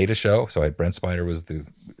a data show, so I had Brent Spiner was the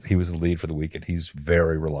lead for the week, and he's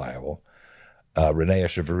very reliable. Renee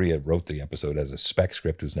Echeverria wrote the episode as a spec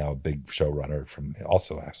script, who's now a big showrunner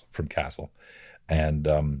from Castle,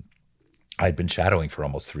 and I'd been shadowing for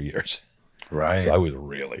almost 3 years. Right. So I was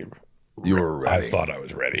really. You were ready. I thought I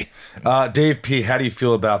was ready. Dave P., how do you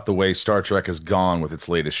feel about the way Star Trek has gone with its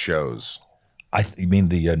latest shows? You mean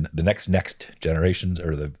the next generations,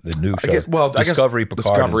 or the new shows? Discovery,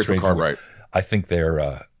 Picard, right? I think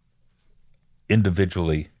they're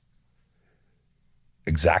individually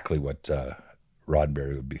exactly what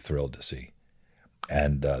Roddenberry would be thrilled to see,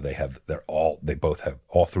 and all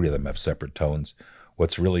three of them have separate tones.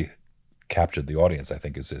 What's really captured the audience, I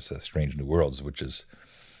think, is this Strange New Worlds, which is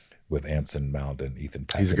with Anson Mount and Ethan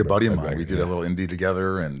Peck. He's a good buddy of mine. We did a little indie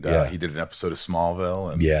together, and he did an episode of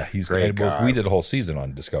Smallville. And he's great. We did a whole season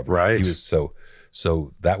on Discovery. Right. He was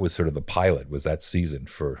so that was sort of the pilot, was that season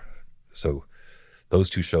so those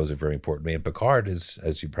two shows are very important to me. And Picard is,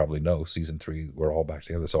 as you probably know, season 3, we're all back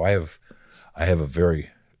together. So I have a very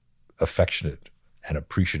affectionate and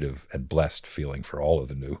appreciative and blessed feeling for all of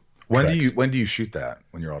the new. When do you shoot that,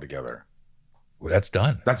 when you're all together? Well, that's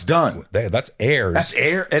done. That's done. That's airs.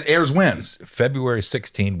 It airs when? February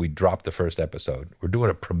 16, we dropped the first episode. We're doing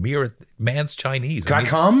a premiere at Man's Chinese. Can I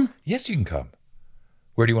come? Yes, you can come.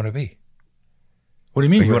 Where do you want to be? What do you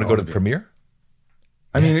mean? You want to go to the premiere?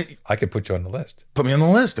 I mean, I could put you on the list. Put me on the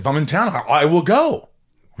list. If I'm in town, I will go.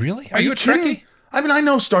 Really? Are you a Trekkie? I mean, I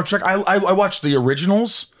know Star Trek. I watched the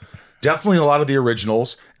originals. Definitely a lot of the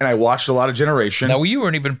originals, and I watched a lot of Generation. Now, you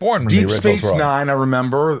weren't even born when Deep the originals Space were Nine, I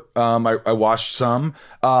remember. I watched some.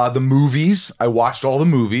 The movies, I watched all the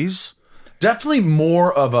movies. Definitely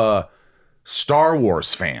more of a Star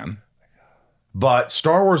Wars fan. But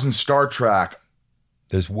Star Wars and Star Trek.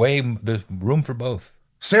 There's room for both.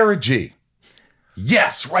 Sarah G.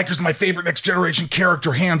 Yes, Riker's my favorite Next Generation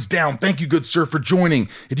character, hands down. Thank you, good sir, for joining.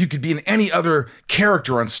 If you could be in any other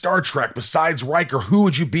character on Star Trek besides Riker, who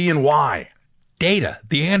would you be and why? Data,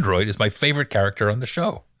 the android, is my favorite character on the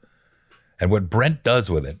show. And what Brent does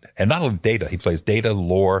with it, and not only Data, he plays Data,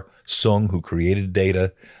 Lore, Sung, who created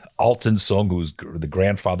Data, Alton Sung, who's the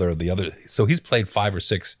grandfather of the other. So he's played 5 or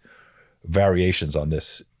 6 variations on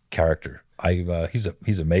this character. He's an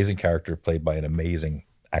amazing character, played by an amazing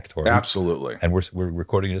actor. Absolutely. And we're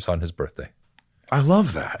recording this on his birthday. I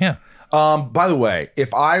love that. Yeah. By the way,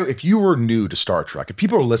 if you were new to Star Trek, if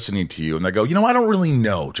people are listening to you and they go, I don't really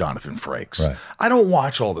know Jonathan Frakes. Right. I don't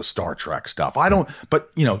watch all the Star Trek stuff. I don't,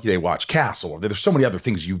 but they watch Castle. There's so many other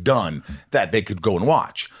things you've done that they could go and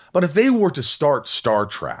watch. But if they were to start Star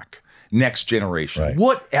Trek Next Generation, right,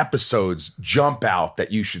 what episodes jump out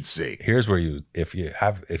that you should see? Here's where if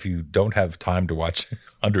you don't have time to watch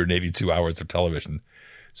 182 hours of television,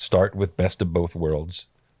 start with Best of Both Worlds,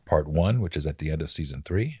 Part 1, which is at the end of Season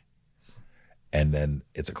 3. And then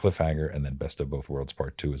it's a cliffhanger, and then Best of Both Worlds,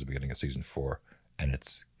 Part 2 is the beginning of Season 4. And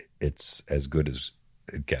it's as good as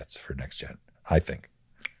it gets for Next Gen, I think.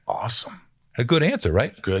 Awesome. A good answer,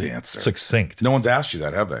 right? Good answer. Succinct. No one's asked you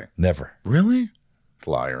that, have they? Never. Really?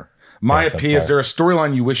 Liar. Maya P., is there a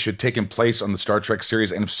storyline you wish had taken place on the Star Trek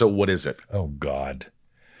series? And if so, what is it? Oh, God.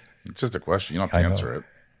 It's just a question. You don't have to answer it.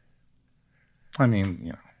 I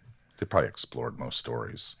mean, they probably explored most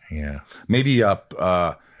stories. Yeah. Maybe I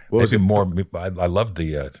loved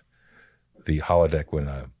the holodeck when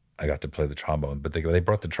I got to play the trombone, but they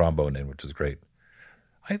brought the trombone in, which was great.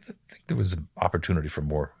 I think there was an opportunity for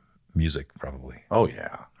more music, probably. Oh,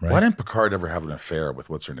 yeah. Right? Why didn't Picard ever have an affair with,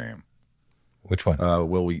 what's her name? Which one?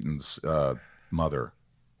 Will Wheaton's mother.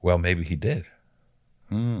 Well, maybe he did.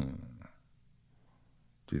 Do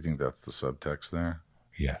you think that's the subtext there?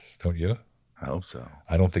 Yes, don't you? I hope so.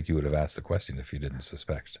 I don't think you would have asked the question if you didn't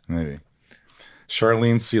suspect. Maybe.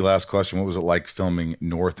 Charlene C., last question. What was it like filming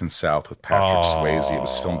North and South with Patrick Swayze? It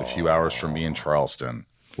was filmed a few hours from me in Charleston.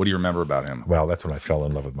 What do you remember about him? Well, that's when I fell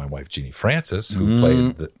in love with my wife, Jeannie Francis, who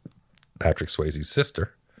played Patrick Swayze's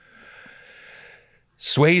sister.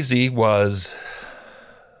 Swayze was...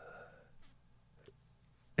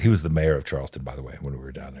 He was the mayor of Charleston, by the way, when we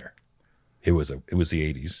were down there. It was the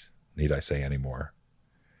 80s. Need I say any more?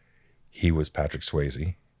 He was Patrick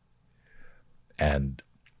Swayze. And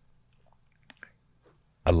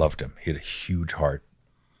I loved him. He had a huge heart,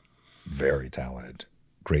 very talented,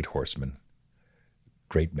 great horseman,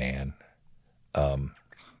 great man.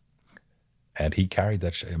 And he carried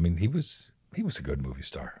that show. I mean, he was a good movie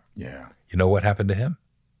star. Yeah. You know what happened to him?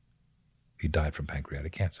 He died from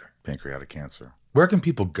pancreatic cancer. Pancreatic cancer. Where can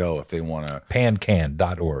people go if they want to?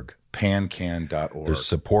 Pancan.org. Pancan.org. There's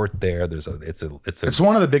support there. It's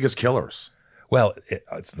one of the biggest killers. Well,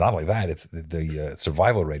 it's not like that. It's the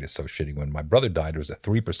survival rate is so shitty. When my brother died, it was a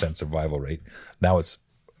 3% survival rate. Now it's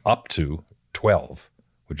up to 12,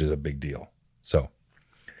 which is a big deal. So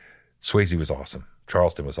Swayze was awesome.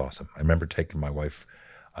 Charleston was awesome. I remember taking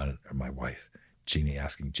Jeannie,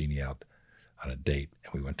 asking Jeannie out on a date,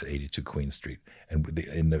 and we went to 82 Queen Street. And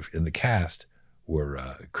in the cast were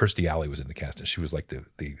Kirstie Alley was in the cast, and she was like the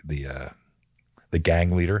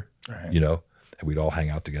gang leader, right. You know. And we'd all hang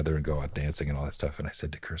out together and go out dancing and all that stuff. And I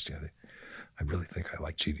said to Kirstie, I really think I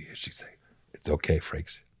like Jeannie. And she'd say, "It's okay,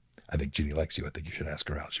 Frakes. I think Jeannie likes you. I think you should ask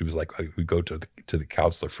her out." She was like, we go to the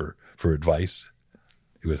counselor for advice.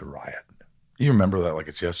 It was a riot. You remember that like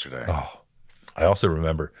it's yesterday. Oh, I also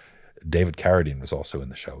remember David Carradine was also in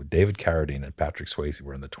the show. David Carradine and Patrick Swayze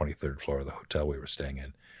were on the 23rd floor of the hotel we were staying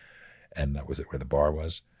in. And that was it where the bar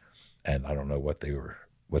was. And I don't know what they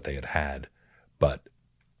had, but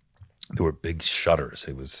there were big shutters.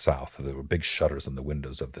 It was south. There were big shutters on the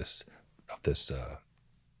windows of this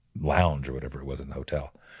lounge or whatever it was in the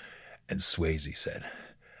hotel. And Swayze said,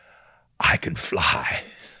 "I can fly."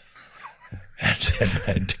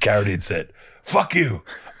 And Carradine said, "Fuck you,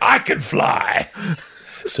 I can fly."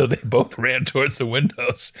 So they both ran towards the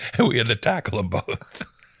windows, and we had to tackle them both.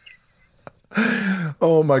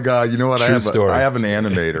 Oh my God! You know what? True story. I have an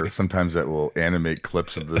animator sometimes that will animate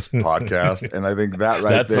clips of this podcast, and I think that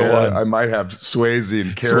That's there, the one. I might have Swayze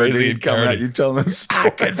and Carradine coming at you telling this story. I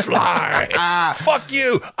can fly. Fuck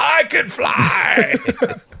you, I can fly.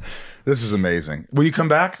 This is amazing. Will you come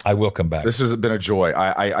back? I will come back. This has been a joy.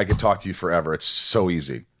 I could talk to you forever. It's so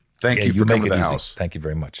easy. Thank you for coming to the house. Thank you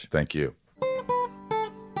very much. Thank you.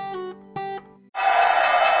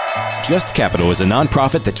 Just Capital is a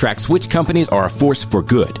nonprofit that tracks which companies are a force for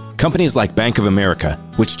good. Companies like Bank of America,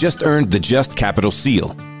 which just earned the Just Capital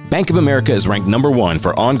seal. Bank of America is ranked #1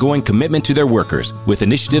 for ongoing commitment to their workers, with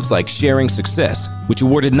initiatives like Sharing Success, which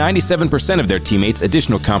awarded 97% of their teammates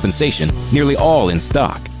additional compensation, nearly all in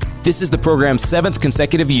stock. This is the program's 7th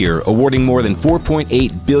consecutive year, awarding more than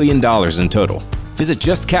 $4.8 billion in total. Visit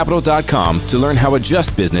justcapital.com to learn how a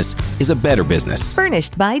just business is a better business.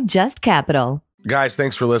 Furnished by Just Capital. Guys,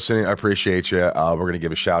 thanks for listening. I appreciate you. We're going to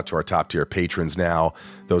give a shout out to our top tier patrons now.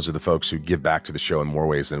 Those are the folks who give back to the show in more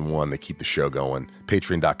ways than one. They keep the show going.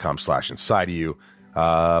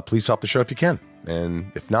 Patreon.com/InsideOfYou. Please help the show if you can.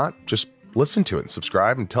 And if not, just listen to it and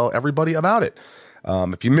subscribe and tell everybody about it.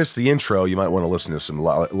 If you missed the intro, you might want to listen to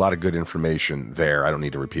a lot of good information there. I don't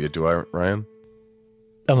need to repeat it, do I, Ryan?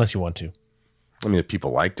 Unless you want to. I mean, if people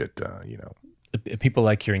liked it, If people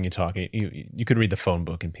like hearing you talk, you could read the phone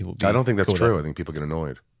book and people. I don't think that's true. I think people get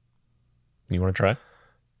annoyed. You want to try?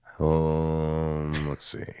 Let's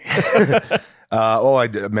see. All I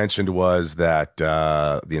mentioned was that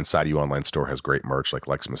the Inside You online store has great merch like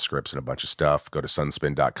Lexima scripts and a bunch of stuff. Go to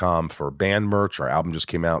sunspin.com for band merch. Our album just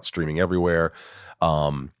came out, streaming everywhere.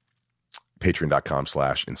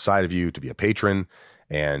 Patreon.com/InsideOfYou to be a patron.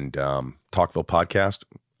 And Talkville podcast,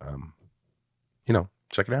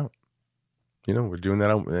 check it out. We're doing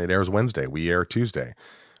that. It airs Wednesday. We air Tuesday.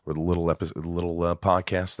 We're the little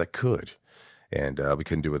podcast that could. And we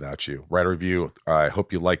couldn't do without you. Write a review. I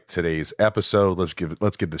hope you liked today's episode. Let's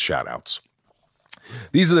give the shout outs.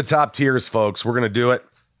 These are the top tiers, folks. We're going to do it.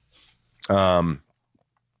 All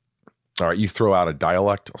right. You throw out a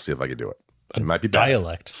dialect. I'll see if I can do it. It might be bad.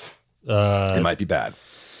 Dialect. It might be bad.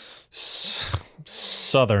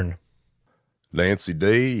 Southern. Nancy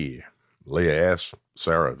D. Leah S.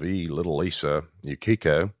 Sarah V. Little Lisa.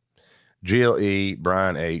 Yukiko. Jill E.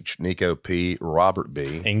 Brian H. Nico P. Robert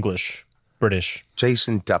B. English. British.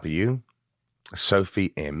 Jason W.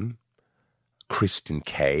 Sophie M. Kristen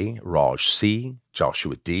K. Raj C.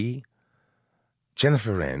 Joshua D.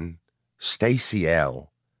 Jennifer N. Stacey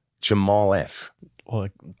L, Jamal F. Well,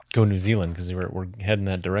 go New Zealand because we're heading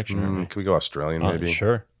that direction. Aren't we? Can we go Australian maybe?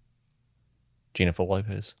 Sure. Jennifer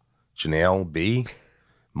Lopez. Janelle B,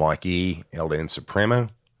 Mike E, Eldan Supremo,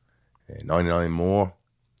 99 more,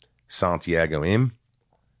 Santiago M,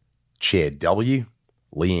 Chad W,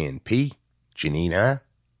 Leanne P, Janina,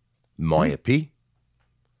 Maya P,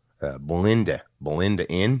 Belinda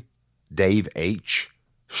N, Dave H,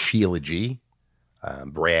 Sheila G,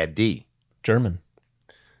 Brad D. German.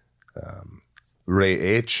 Ray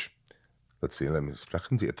H. Let's see,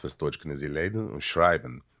 sprechen Sie etwas Deutsch, können Sie lesen und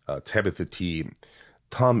schreiben. Tabitha T,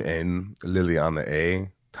 Tom N, Liliana A,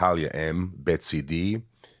 Talia M, Betsy D,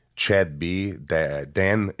 Chad B,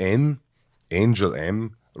 Dan N, Angel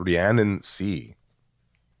M, Rhiannon C.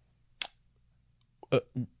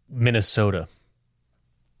 Minnesota.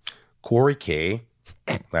 Corey K.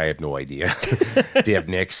 I have no idea. Deb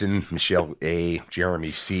Nixon, Michelle A, Jeremy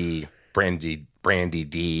C, Brandy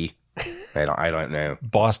D. I don't know.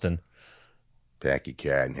 Boston. Becky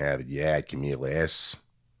Cat, Have It Yad, Camille S,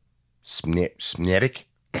 Snetic,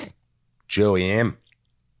 Joey M.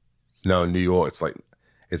 No, New York.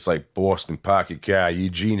 It's like Boston, Pocket Cat,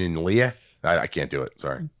 Eugene and Leah. I can't do it.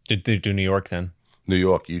 Sorry. Did they do New York then? New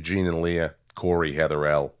York, Eugene and Leah, Corey, Heather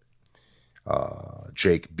L,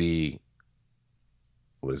 Jake B.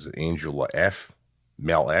 What is it? Angela F,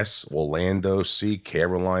 Mel S, Orlando C,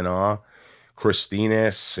 Caroline R, Christine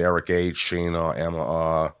S, Eric H, Shana, Emma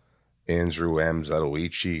R, Andrew M,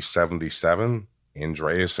 Zatoichi 77,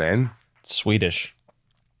 Andreas N. Swedish.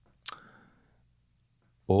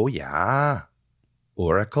 Oh yeah,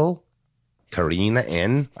 Oracle, Karina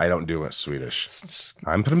N. I don't do it Swedish.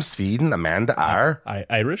 I'm from Sweden. Amanda R.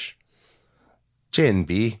 Irish. Jen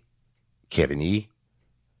B, Kevin E,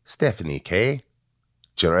 Stephanie K,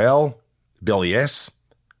 Jarell, Billy S,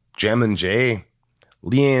 Jem and J,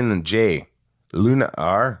 Leanne and J, Luna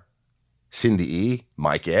R, Cindy E,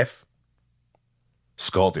 Mike F,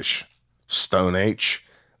 Scottish, Stone H,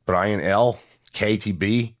 Brian L, Katie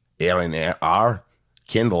B, Aaron R,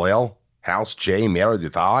 Kendall L, House J,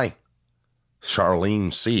 Meredith I,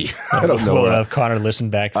 Charlene C. I don't know. We'll have Connor listen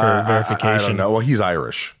back for verification. I don't know. Well, he's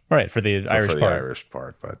Irish. Right, for the Irish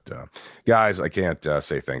part. But guys, I can't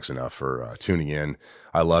say thanks enough for tuning in.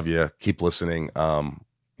 I love you. Keep listening.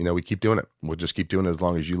 We keep doing it. We'll just keep doing it as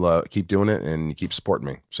long as you keep doing it and you keep supporting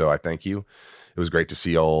me. So I thank you. It was great to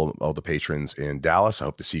see all the patrons in Dallas. I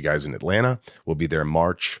hope to see you guys in Atlanta. We'll be there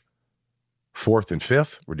March 4th and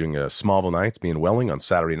 5th. We're doing a Smallville Nights, me and Welling on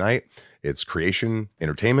Saturday night. It's Creation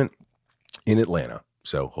Entertainment in Atlanta.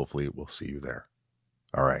 So hopefully we'll see you there.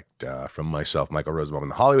 All right. From myself, Michael Rosenbaum in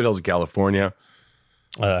the Hollywood Hills of California.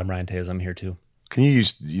 I'm Ryan Tejas. I'm here too. Can you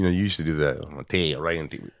you used to do that?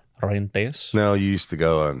 Ryan Tejas? No, you used to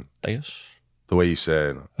go on Tejas? The way you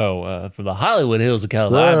said. From the Hollywood Hills of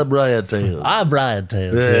California. I'm Brian Tejas. I'm Brian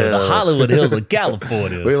Tejas. Yeah. The Hollywood Hills of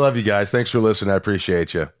California. We love you guys. Thanks for listening. I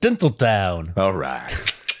appreciate you. Dental Town. All right.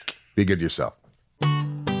 Be good to yourself.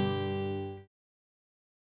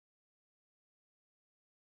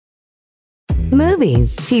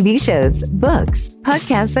 Movies, TV shows, books,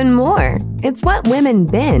 podcasts, and more. It's What Women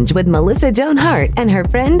Binge with Melissa Joan Hart and her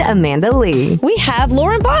friend Amanda Lee. We have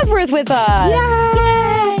Lauren Bosworth with us.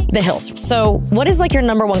 Yay! The Hills. So what is your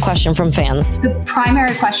number one question from fans? The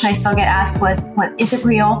primary question I still get asked was, "What is it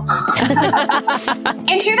real?"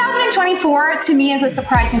 In 2024, to me, is a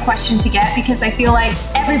surprising question to get because I feel like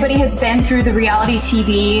everybody has been through the reality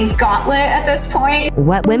TV gauntlet at this point.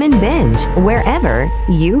 What Women Binge, wherever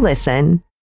you listen.